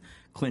kicks and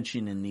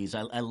clinching and knees.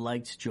 I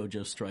liked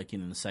JoJo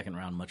striking in the second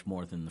round much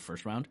more than the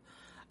first round.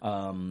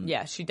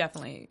 Yeah, she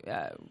definitely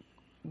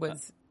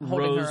was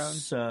holding her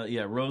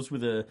own. Rose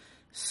with a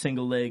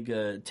single leg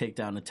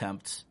takedown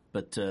attempt,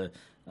 but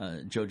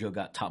JoJo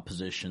got top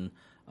position.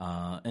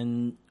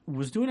 And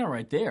was doing all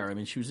right there. I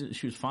mean, she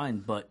was fine,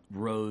 but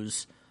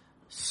Rose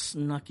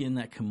snuck in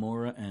that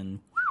Kimura, and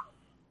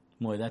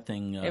boy, that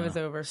thing it was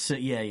over. So,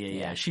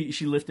 yeah.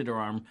 She lifted her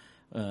arm,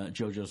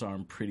 JoJo's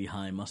arm, pretty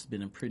high. Must have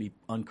been in a pretty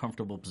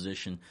uncomfortable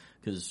position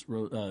because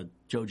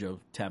JoJo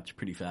tapped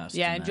pretty fast.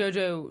 Yeah, and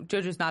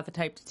JoJo's not the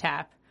type to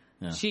tap.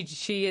 Yeah.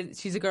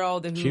 She's a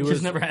girl that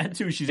she's never had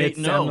to. She's 8-0. It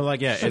sounded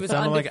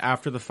like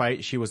after the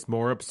fight she was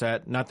more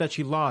upset. Not that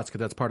she lost because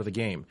that's part of the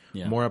game.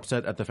 Yeah. More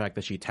upset at the fact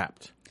that she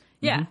tapped.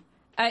 Yeah.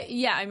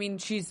 I mean,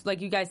 she's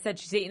like you guys said,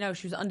 she's 8-0.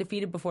 She was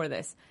undefeated before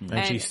this,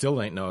 and she still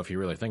ain't know if you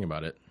really think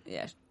about it.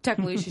 Yeah,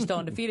 technically she's still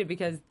undefeated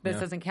because this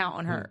doesn't count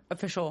on her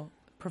official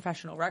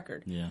professional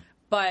record. Yeah.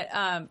 But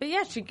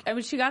yeah,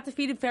 she got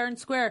defeated fair and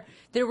square.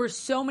 There were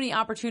so many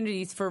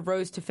opportunities for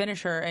Rose to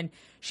finish her, and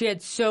she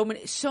had so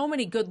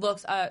many good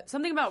looks.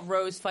 Something about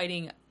Rose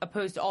fighting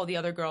opposed to all the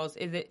other girls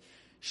is that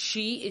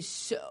she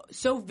is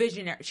so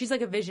visionary. She's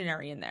like a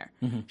visionary in there.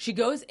 Mm-hmm. She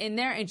goes in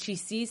there and she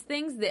sees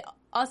things that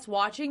us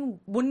watching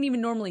wouldn't even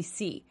normally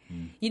see.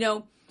 Mm. You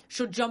know,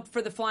 she'll jump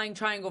for the flying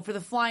triangle, for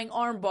the flying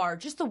armbar.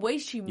 Just the way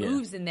she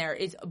moves in there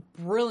is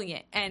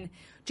brilliant. And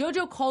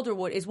JoJo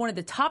Calderwood is one of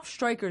the top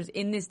strikers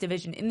in this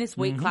division, in this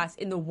weight class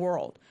in the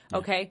world.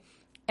 Okay?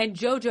 And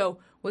JoJo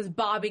was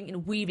bobbing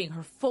and weaving.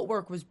 Her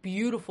footwork was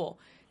beautiful,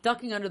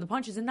 ducking under the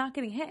punches and not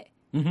getting hit.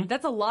 Mm-hmm.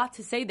 That's a lot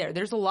to say there.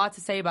 There's a lot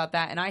to say about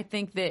that. And I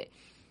think that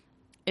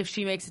if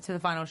she makes it to the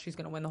final, she's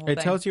going to win the whole thing.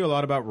 It tells you a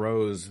lot about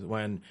Rose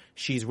when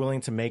she's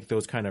willing to make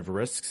those kind of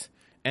risks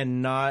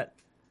and it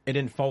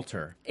didn't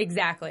falter.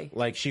 Exactly.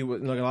 Like a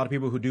lot of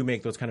people who do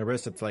make those kind of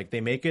risks, it's like they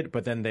make it,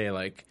 but then they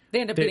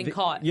end up getting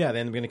caught. Yeah, they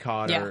end up getting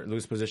caught or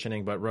lose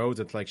positioning. But Rose,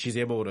 it's like she's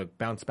able to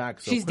bounce back.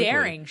 She's quickly.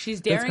 daring.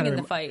 She's daring in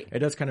the fight. It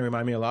does kind of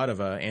remind me a lot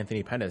of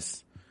Anthony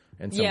Pettis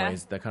in some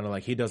ways. That kind of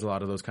like he does a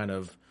lot of those kind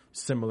of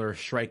similar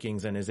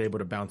strikings and is able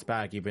to bounce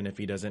back even if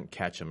he doesn't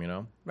catch him. You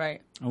know.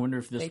 Right. I wonder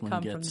if this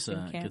one gets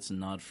a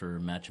nod for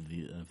match of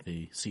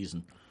the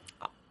season.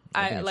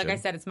 Like I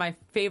said, it's my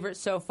favorite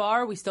so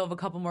far. We still have a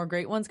couple more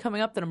great ones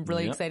coming up that I'm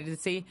really excited to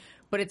see,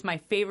 but it's my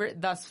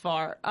favorite thus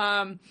far.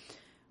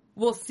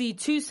 We'll see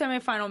 2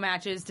 semifinal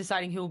matches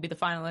deciding who will be the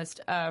finalist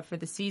for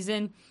the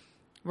season.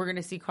 We're going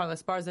to see Carla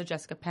Esparza,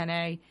 Jessica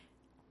Penne,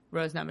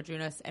 Rose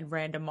Namajunas, and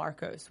Randa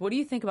Marcos. What do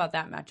you think about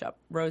that matchup,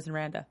 Rose and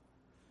Randa?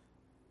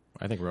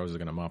 I think Rose is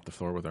going to mop the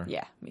floor with her.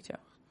 Yeah, me too.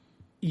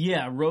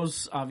 Yeah,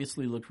 Rose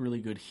obviously looked really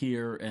good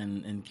here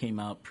and came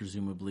out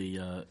presumably,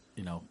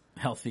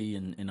 healthy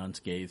and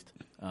unscathed.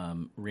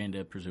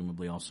 Randa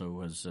presumably also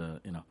was,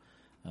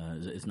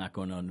 is not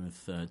going on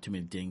with too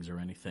many dings or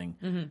anything.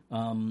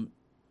 Mm-hmm.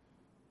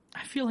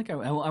 I feel like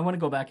I want to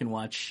go back and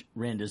watch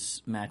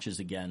Randa's matches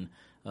again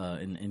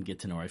and get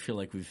to know her. I feel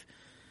like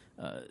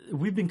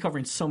we've been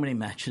covering so many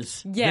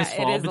matches this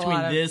fall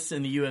between this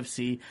and the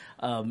UFC.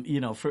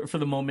 For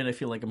the moment, I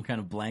feel like I'm kind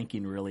of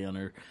blanking really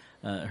on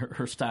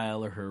her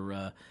style or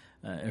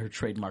her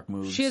trademark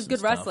moves. She has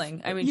good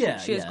wrestling. I mean,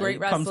 she has great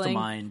wrestling. Comes to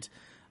mind.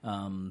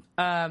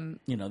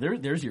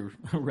 There's your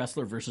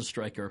wrestler versus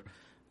striker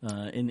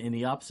in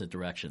the opposite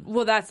direction.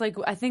 Well, I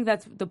think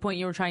that's the point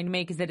you were trying to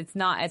make is that it's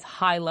not as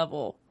high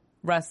level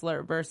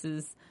wrestler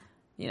versus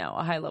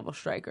a high level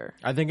striker.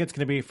 I think it's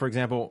going to be, for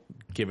example,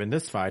 given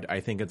this fight,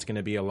 I think it's going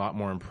to be a lot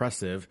more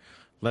impressive.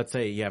 Let's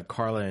say you have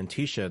Carla and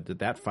Tisha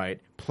that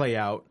fight play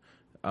out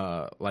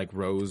like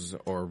Rose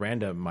or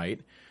Randa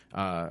might.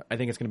 I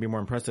think it's going to be more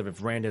impressive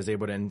if Randa is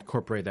able to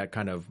incorporate that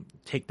kind of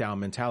takedown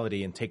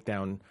mentality and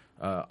takedown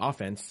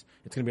offense.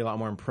 It's going to be a lot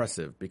more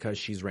impressive because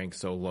she's ranked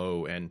so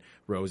low and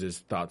Rose is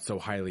thought so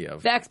highly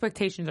of. The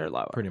expectations are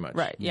lower. Pretty much.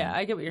 Right. Yeah,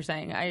 I get what you're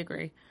saying. I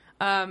agree.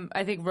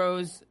 I think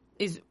Rose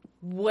is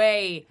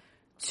way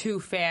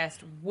too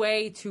fast,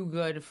 way too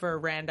good for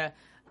Randa.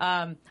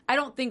 I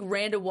don't think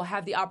Randa will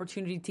have the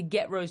opportunity to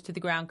get Rose to the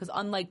ground because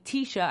unlike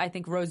Tisha, I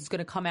think Rose is going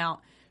to come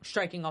out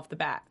striking off the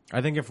bat.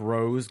 I think if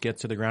Rose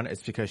gets to the ground,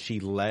 it's because she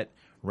let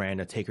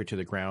Randa take her to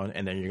the ground,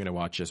 and then you're going to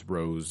watch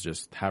Rose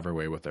just have her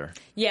way with her.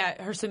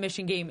 Yeah, her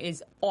submission game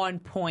is on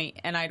point,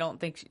 and I don't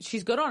think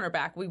she's good on her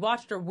back. We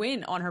watched her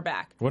win on her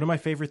back. One of my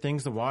favorite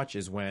things to watch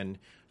is when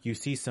you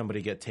see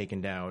somebody get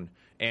taken down,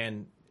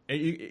 and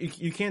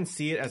you can't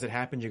see it as it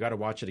happens. You got to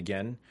watch it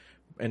again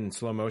in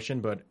slow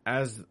motion. But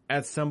as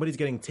somebody's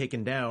getting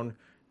taken down,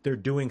 they're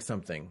doing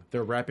something.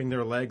 They're wrapping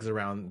their legs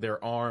around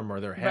their arm or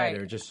their head. Right.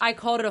 Or just I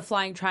called it a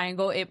flying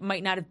triangle. It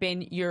might not have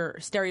been your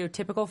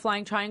stereotypical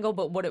flying triangle,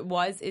 but what it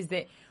was is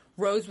that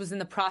Rose was in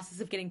the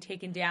process of getting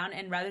taken down,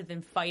 and rather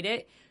than fight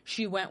it,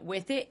 she went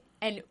with it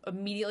and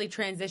immediately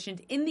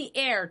transitioned in the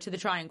air to the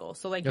triangle.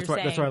 So like that's you're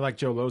saying. That's why I like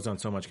Joe Lozon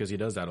so much because he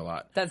does that a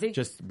lot. Does he?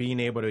 Just being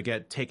able to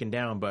get taken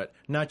down, but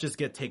not just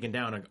get taken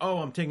down like, oh,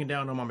 I'm taken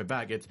down, I'm on my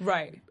back. It's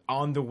right.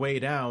 On the way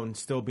down,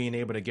 still being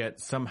able to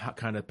get some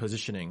kind of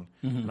positioning.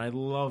 Mm-hmm. And I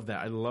love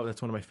that.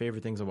 That's one of my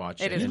favorite things to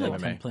watch. It is. You'd in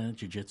like MMA. 10th Planet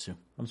Jiu-Jitsu.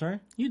 I'm sorry?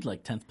 You'd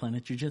like 10th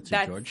Planet Jiu-Jitsu,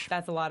 George.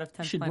 That's a lot of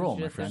 10th Should Planet roll, my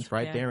Jiu-Jitsu. friend. It's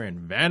right there in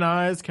Van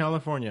Nuys,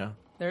 California.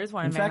 There is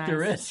one in Van fact, Nuys.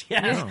 there is.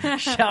 Yeah.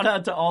 Shout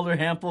out to Alder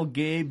Hampel,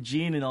 Gabe,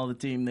 Gene, and all the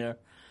team there.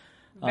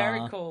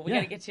 Very cool. We yeah.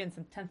 got to get you in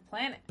some 10th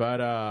Planet.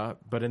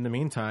 But in the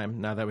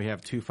meantime, now that we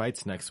have 2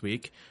 fights next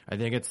week, I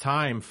think it's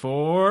time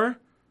for...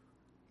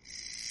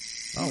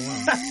 Oh,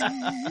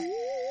 wow.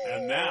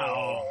 And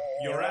now,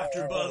 your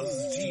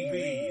AfterBuzz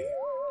TV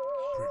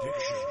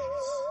predictions.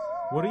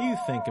 What do you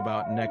think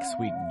about next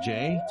week,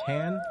 Jay?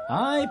 Tan?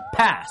 I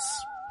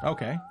pass.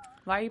 Okay.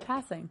 Why are you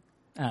passing?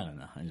 I don't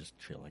know. I just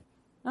feel like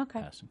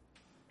Okay. passing.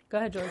 Go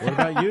ahead, George. What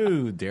about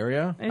you,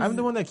 Daria? I'm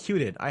the one that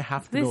cued it. I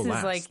have to go This last.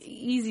 is like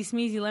easy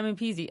smeezy lemon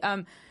peasy.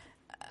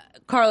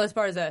 Carla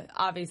Esparza,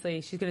 obviously,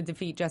 she's going to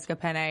defeat Jessica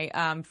Penne.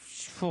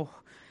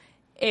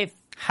 If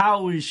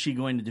How is she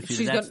going to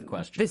defeat her? That's the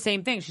question. the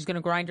same thing, she's going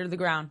to grind her to the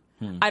ground.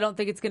 I don't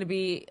think it's going to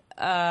be.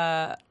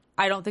 I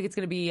don't think it's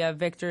going to be a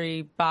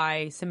victory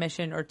by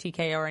submission or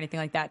TKO or anything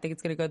like that. I think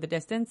it's going to go the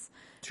distance.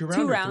 2 rounds.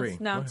 2 or rounds. 3?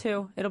 No,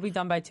 2. It'll be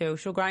done by 2.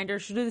 She'll grind her.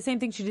 She'll do the same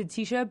thing she did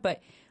Tisha,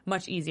 but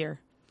much easier.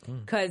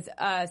 Because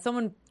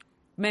someone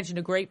mentioned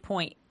a great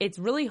point. It's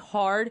really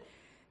hard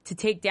to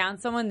take down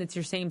someone that's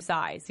your same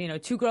size.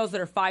 2 girls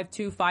that are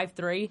 5'2",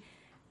 5'3",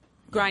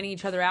 grinding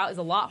each other out is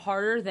a lot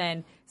harder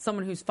than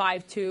someone who's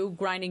 5'2",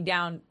 grinding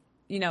down,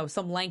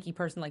 some lanky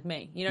person like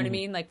me. You know what I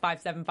mean? Like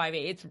 5'7",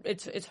 5'8".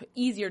 It's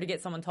easier to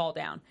get someone tall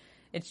down.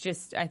 It's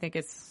just, I think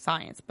it's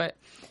science.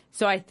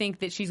 So I think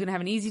that she's going to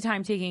have an easy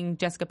time taking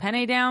Jessica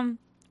Penne down.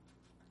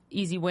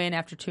 Easy win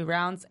after 2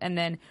 rounds. And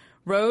then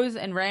Rose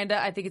and Randa,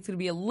 I think it's going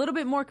to be a little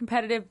bit more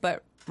competitive,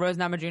 but Rose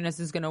Namajunas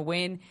is going to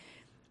win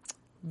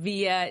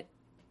via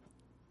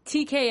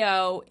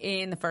TKO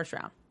in the first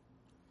round.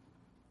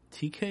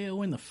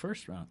 TKO in the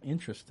first round.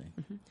 Interesting.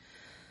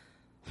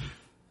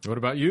 What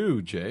about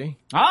you, Jay?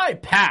 I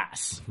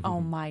pass.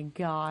 Oh, my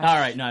gosh. All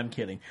right, no, I'm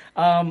kidding.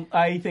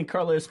 I think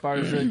Carla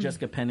Esparza and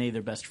Jessica Penne,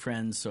 they're best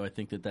friends, so I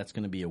think that's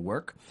going to be a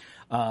work.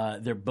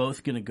 They're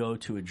both going to go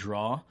to a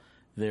draw.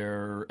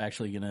 They're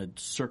actually going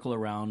to circle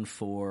around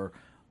for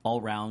all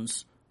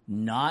rounds,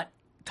 not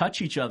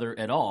touch each other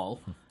at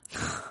all.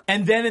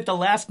 And then at the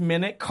last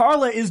minute,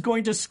 Carla is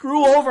going to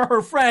screw over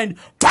her friend.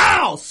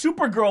 Pow!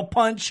 Supergirl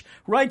punch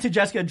right to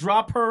Jessica.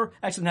 Drop her.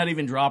 Actually, not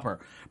even drop her.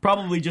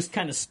 Probably just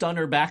kind of stun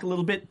her back a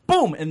little bit.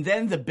 Boom! And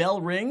then the bell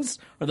rings,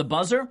 or the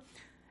buzzer.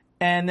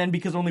 And then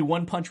because only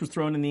 1 punch was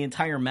thrown in the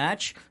entire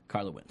match,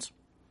 Carla wins.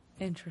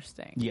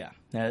 Interesting. Yeah.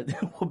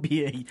 That will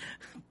be a...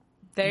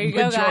 There you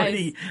go,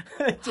 guys.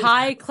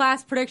 High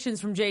class predictions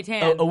from Jay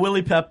Tan. A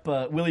Willie Pep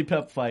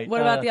fight.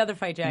 What about the other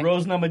fight, Jay?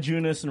 Rose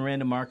Namajunas and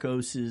Randa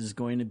Marcos is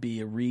going to be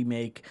a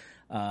remake,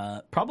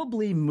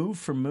 probably move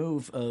for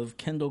move of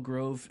Kendall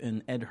Grove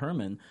and Ed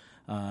Herman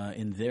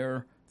in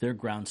their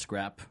ground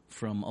scrap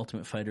from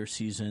Ultimate Fighter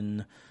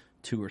season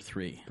 2 or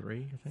 3.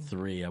 3, I think.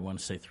 3. I want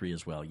to say 3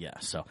 as well. Yeah.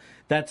 So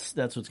that's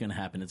what's going to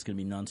happen. It's going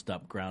to be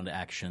nonstop ground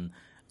action.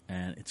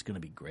 And it's going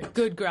to be great.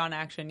 Good ground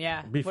action,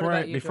 yeah. Before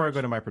I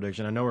go to my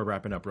prediction, I know we're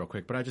wrapping up real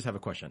quick, but I just have a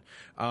question.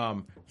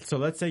 So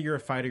let's say you're a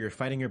fighter, you're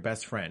fighting your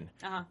best friend.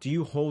 Do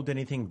you hold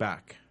anything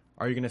back?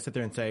 Are you going to sit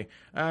there and say,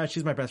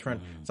 she's my best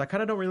friend? So I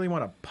kind of don't really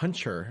want to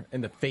punch her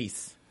in the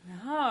face.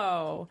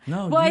 No.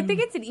 Well, I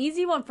think it's an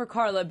easy one for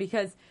Carla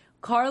because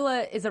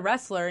Carla is a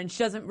wrestler and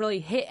she doesn't really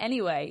hit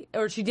anyway,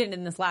 or she didn't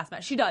in this last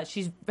match. She does.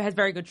 She has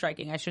very good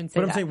striking. I shouldn't say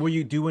that. But I'm saying, will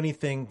you do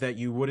anything that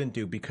you wouldn't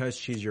do because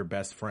she's your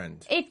best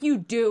friend? If you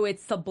do,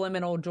 it's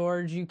subliminal,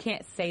 George. You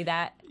can't say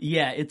that.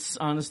 Yeah, it's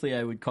honestly,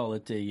 I would call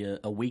it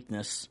a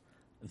weakness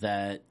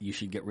that you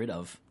should get rid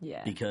of.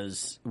 Yeah.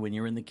 Because when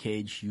you're in the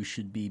cage, you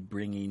should be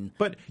bringing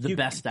But the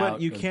best out.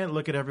 But you can't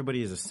look at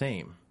everybody as the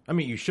same. I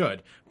mean, you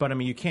should, but I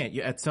mean, you can't.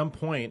 At some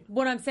point,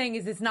 what I'm saying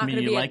is, it's not going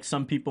to you be like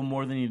some people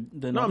more than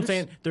no. others? I'm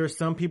saying there are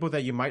some people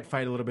that you might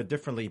fight a little bit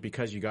differently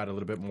because you got a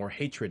little bit more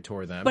hatred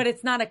toward them. But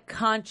it's not a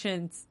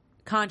conscious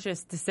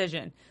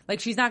decision. Like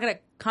she's not going to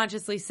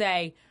consciously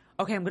say,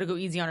 "Okay, I'm going to go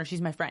easy on her. She's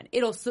my friend."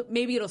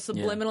 Maybe it'll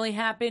subliminally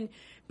happen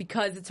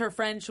because it's her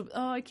friend. She'll,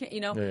 I can't,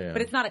 Yeah.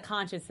 But it's not a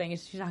conscious thing.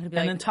 She's not going to be.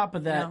 And like, on top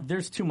of that,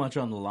 there's too much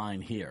on the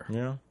line here.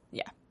 Yeah.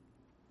 Yeah.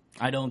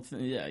 I don't.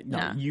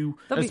 You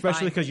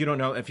especially because you don't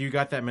know if you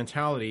got that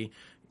mentality.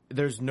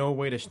 There's no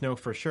way to know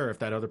for sure if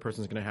that other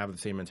person's going to have the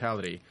same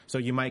mentality. So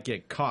you might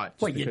get caught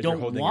just because you're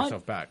holding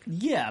yourself back.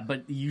 Yeah,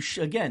 but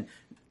again,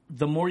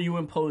 the more you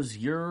impose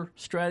your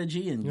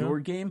strategy and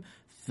your game,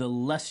 the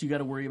less you got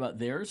to worry about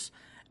theirs.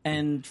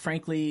 And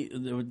frankly,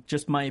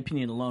 just my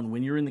opinion alone,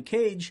 when you're in the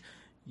cage,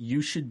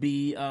 you should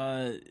be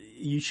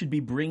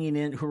bringing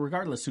in,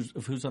 regardless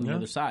of who's on the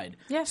other side.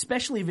 Yeah.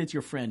 Especially if it's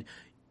your friend.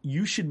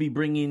 You should be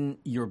bringing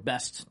your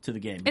best to the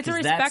game. It's a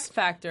respect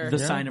factor. The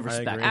sign of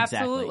respect. Exactly.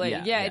 Absolutely.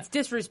 Yeah, it's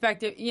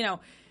disrespect.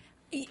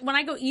 When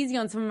I go easy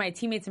on some of my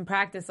teammates in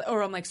practice,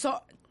 or I'm like,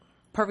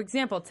 perfect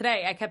example.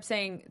 Today, I kept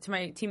saying to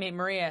my teammate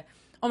Maria,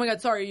 "Oh my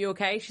God, sorry, are you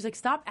okay?" She's like,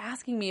 "Stop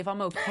asking me if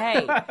I'm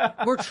okay.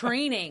 We're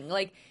training."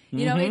 Like,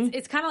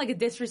 it's kind of like a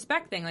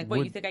disrespect thing. Like,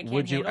 what, you think I can't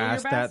Would you handle your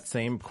ask best? that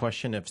same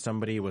question if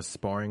somebody was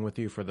sparring with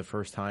you for the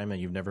first time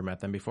and you've never met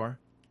them before?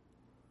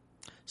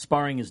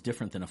 Sparring is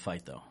different than a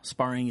fight, though.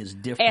 Sparring is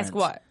different. Ask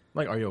what?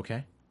 Like, are you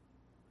okay?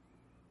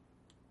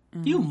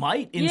 You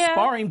might in Yeah.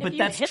 sparring, If but you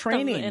that's hit them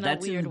training. in a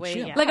That's weird in way,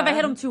 gym. yeah. Like if I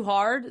hit them too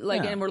hard,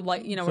 like Yeah. and we're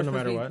like, So we're no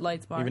matter what,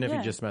 light spar. even if Yeah.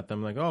 you just met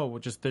them, like, oh,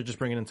 they're just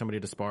bringing in somebody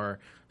to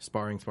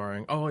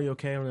sparring. Oh, are you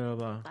okay? Blah, blah,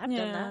 blah. I've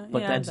done that.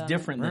 But Yeah, that's I've done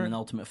different than Right. an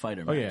Ultimate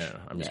Fighter Oh match. yeah,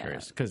 I'm just Yeah.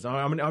 curious because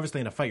I mean,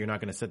 obviously in a fight you're not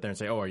going to sit there and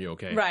say, "Oh, are you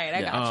okay?" Right, I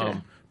Yeah.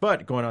 gotcha.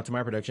 But going on to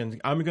my predictions,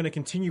 I'm going to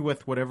continue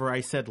with whatever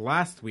I said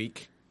last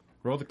week.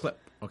 Roll the clip.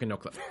 Okay, no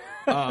clip.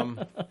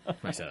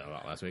 I said that a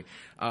lot last week.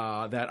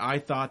 That I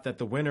thought that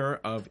the winner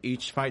of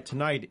each fight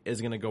tonight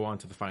is going to go on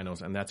to the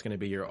finals, and that's going to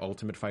be your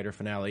Ultimate Fighter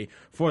finale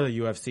for the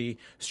UFC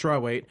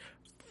Strawweight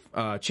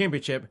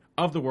Championship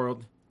of the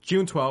World,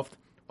 June 12th.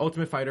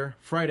 Ultimate Fighter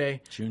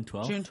Friday, June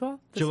 12th? June 12th?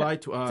 July.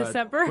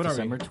 December? What are we?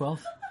 December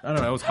 12th? I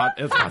don't know. It was hot.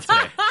 It was hot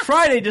today.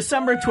 Friday,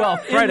 December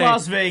 12th in Friday,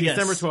 Las Vegas.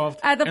 December 12th.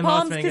 At the in Las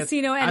Palms Vegas,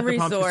 Casino and at the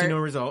Palms Resort. Casino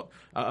and Resort.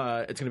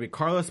 It's going to be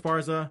Carla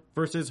Esparza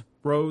versus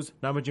Rose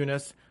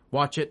Namajunas.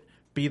 Watch it.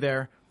 Be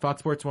there. Fox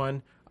Sports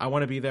 1. I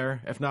want to be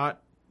there. If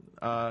not,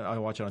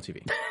 I'll watch it on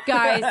TV.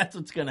 Guys, That's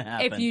what's going to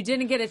happen. if you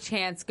didn't get a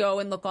chance, go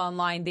and look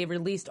online. They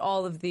released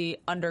all of the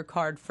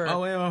undercard for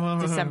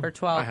December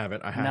 12th. I have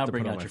it. I have Now to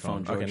bring put it out on my your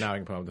phone. phone, Okay, George. now I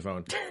can put it on the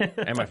phone.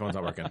 And my phone's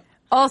not working.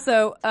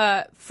 Also,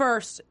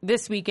 first,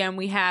 this weekend,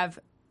 we have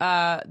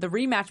the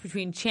rematch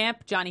between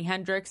champ Johnny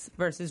Hendricks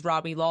versus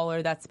Robbie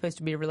Lawler. That's supposed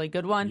to be a really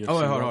good one. UFC Oh,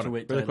 wait, hold on.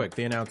 welterweight Really title. quick.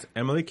 They announced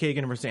Emily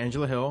Kagan versus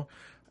Angela Hill.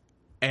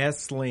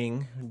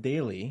 Aisling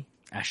Daly.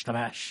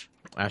 Ashtabash.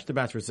 Ashton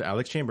Bass versus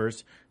Alex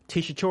Chambers,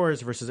 Tisha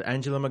Torres versus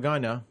Angela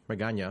Magana,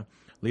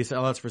 Lisa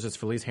Ellis versus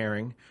Felice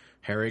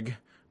Herrig,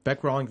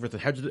 Beck Rawlings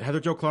versus Heather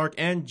Jo Clark,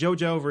 and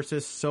JoJo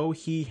versus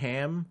So-Hee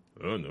Ham.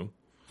 Oh, no.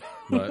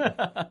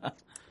 But,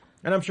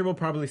 and I'm sure we'll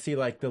probably see,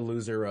 like, the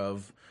loser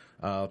of,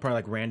 probably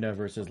like Randa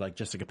versus, like,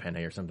 Jessica Penne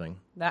or something.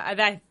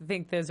 I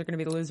think those are going to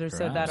be the losers,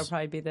 so Perhaps. that'll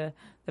probably be the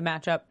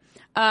matchup.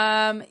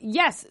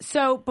 Yes,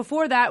 so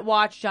before that,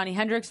 watch Johnny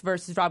Hendricks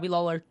versus Robbie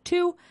Lawler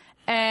 2,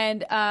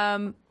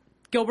 and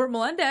Gilbert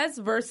Melendez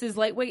versus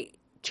lightweight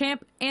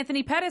champ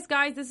Anthony Pettis.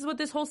 Guys, this is what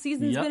this whole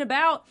season's Yep. been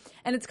about,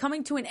 and it's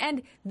coming to an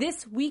end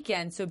this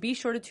weekend, so be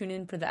sure to tune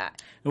in for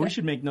that. And we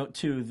should make note,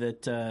 too,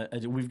 that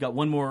we've got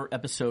one more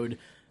episode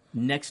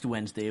next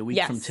Wednesday, a week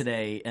Yes. from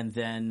today, and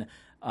then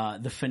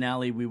the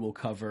finale we will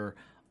cover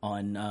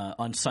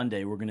on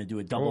Sunday. We're going to do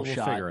a double We'll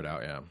shot. figure it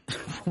out, yeah.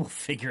 We'll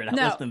figure it out.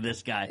 No. Listen to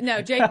this guy.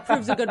 No, Jake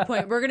proves a good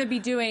point. We're going to be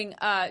doing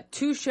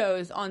 2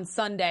 shows on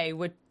Sunday,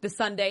 with the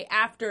Sunday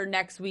after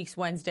next week's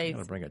Wednesday. I'm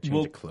going to bring a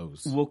change of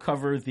clothes. We'll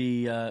cover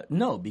the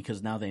no,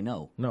 because now they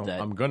know. No, that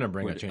I'm going to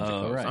bring a change of Oh,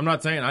 clothes. right. I'm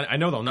not saying, I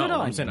know they'll know. Good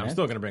on I'm you, saying I'm man.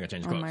 still going to bring a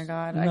change of Oh clothes. my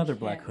God. Another I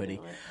black can't hoodie.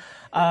 do it.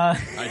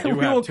 I do We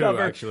will have two,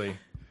 cover actually.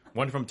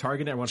 One from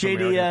Target and one from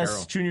American JDS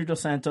Apparel. Junior Dos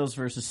Santos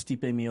versus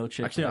Stipe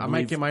Miocic. Actually, I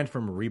might get mine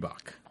from Reebok.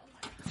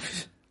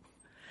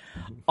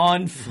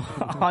 on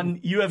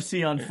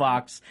UFC on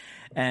Fox,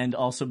 and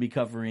also be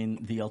covering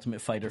the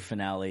Ultimate Fighter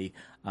finale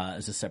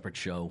as a separate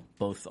show,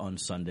 both on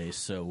Sundays.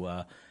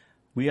 So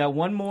we got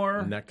one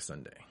more. Next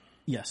Sunday.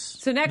 Yes.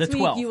 So next The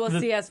week 12th. you will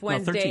see us No,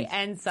 Wednesday 13th.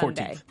 and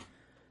Sunday. 14th.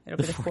 It'll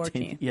be the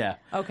 14th. Yeah.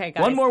 Okay,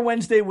 guys. One more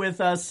Wednesday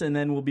with us, and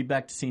then we'll be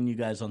back to seeing you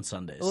guys on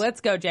Sundays.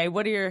 Let's go, Jay.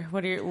 Where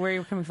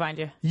can we find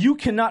you? You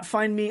cannot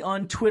find me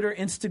on Twitter,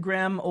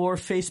 Instagram, or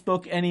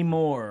Facebook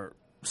anymore.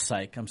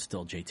 Psych, I'm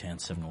still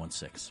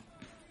JTAN716.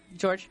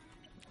 George?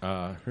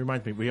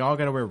 Reminds me, we all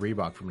got to wear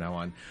Reebok from now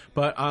on.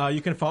 But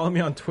you can follow me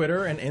on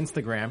Twitter and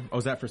Instagram. Oh,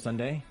 is that for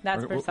Sunday?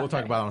 That's for We'll talk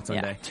Sunday. about it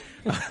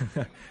on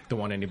Sunday. Don't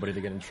want anybody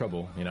to get in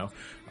trouble, you know.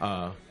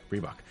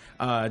 Reebok.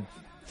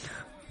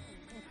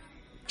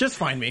 Just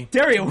find me.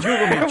 Dario, Google me.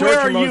 where George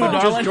are you, Ramosa.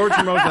 darling? Just George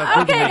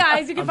Ramosa. Okay,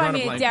 guys, you can I'm find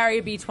drawing me a at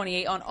blank.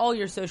 DariaB28 on all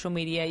your social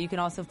media. You can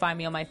also find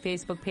me on my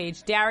Facebook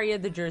page, Daria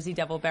the Jersey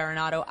Devil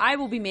Baronato. I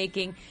will be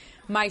making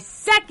my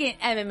second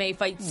MMA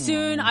fight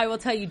soon. I will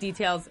tell you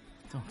details.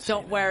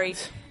 Don't worry.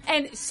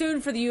 And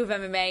soon for the U of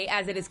MMA,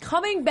 as it is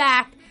coming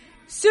back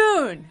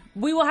soon.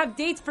 We will have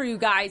dates for you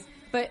guys,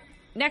 but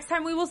next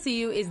time we will see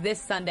you is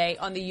this Sunday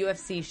on the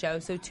UFC show.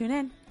 So tune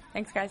in.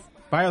 Thanks, guys.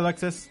 Bye,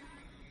 Alexis.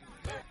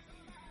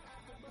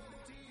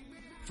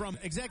 From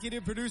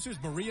executive producers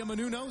Maria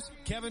Menounos,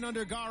 Kevin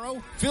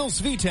Undergaro, Phil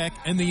Svitek,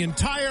 and the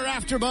entire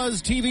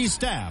AfterBuzz TV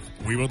staff,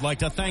 we would like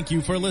to thank you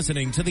for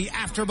listening to the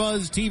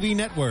AfterBuzz TV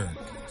network.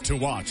 To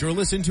watch or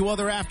listen to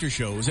other after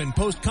shows and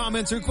post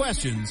comments or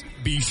questions,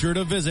 be sure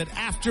to visit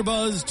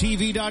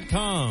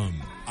AfterBuzzTV.com.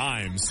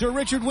 I'm Sir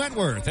Richard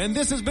Wentworth, and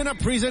this has been a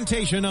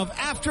presentation of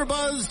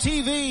AfterBuzz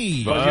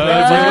TV.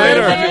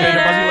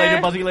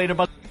 Buzzy later.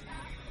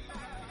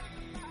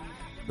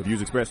 The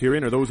views expressed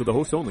herein are those of the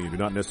hosts only and do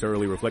not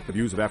necessarily reflect the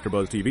views of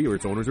AfterBuzz TV or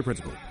its owners or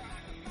principals.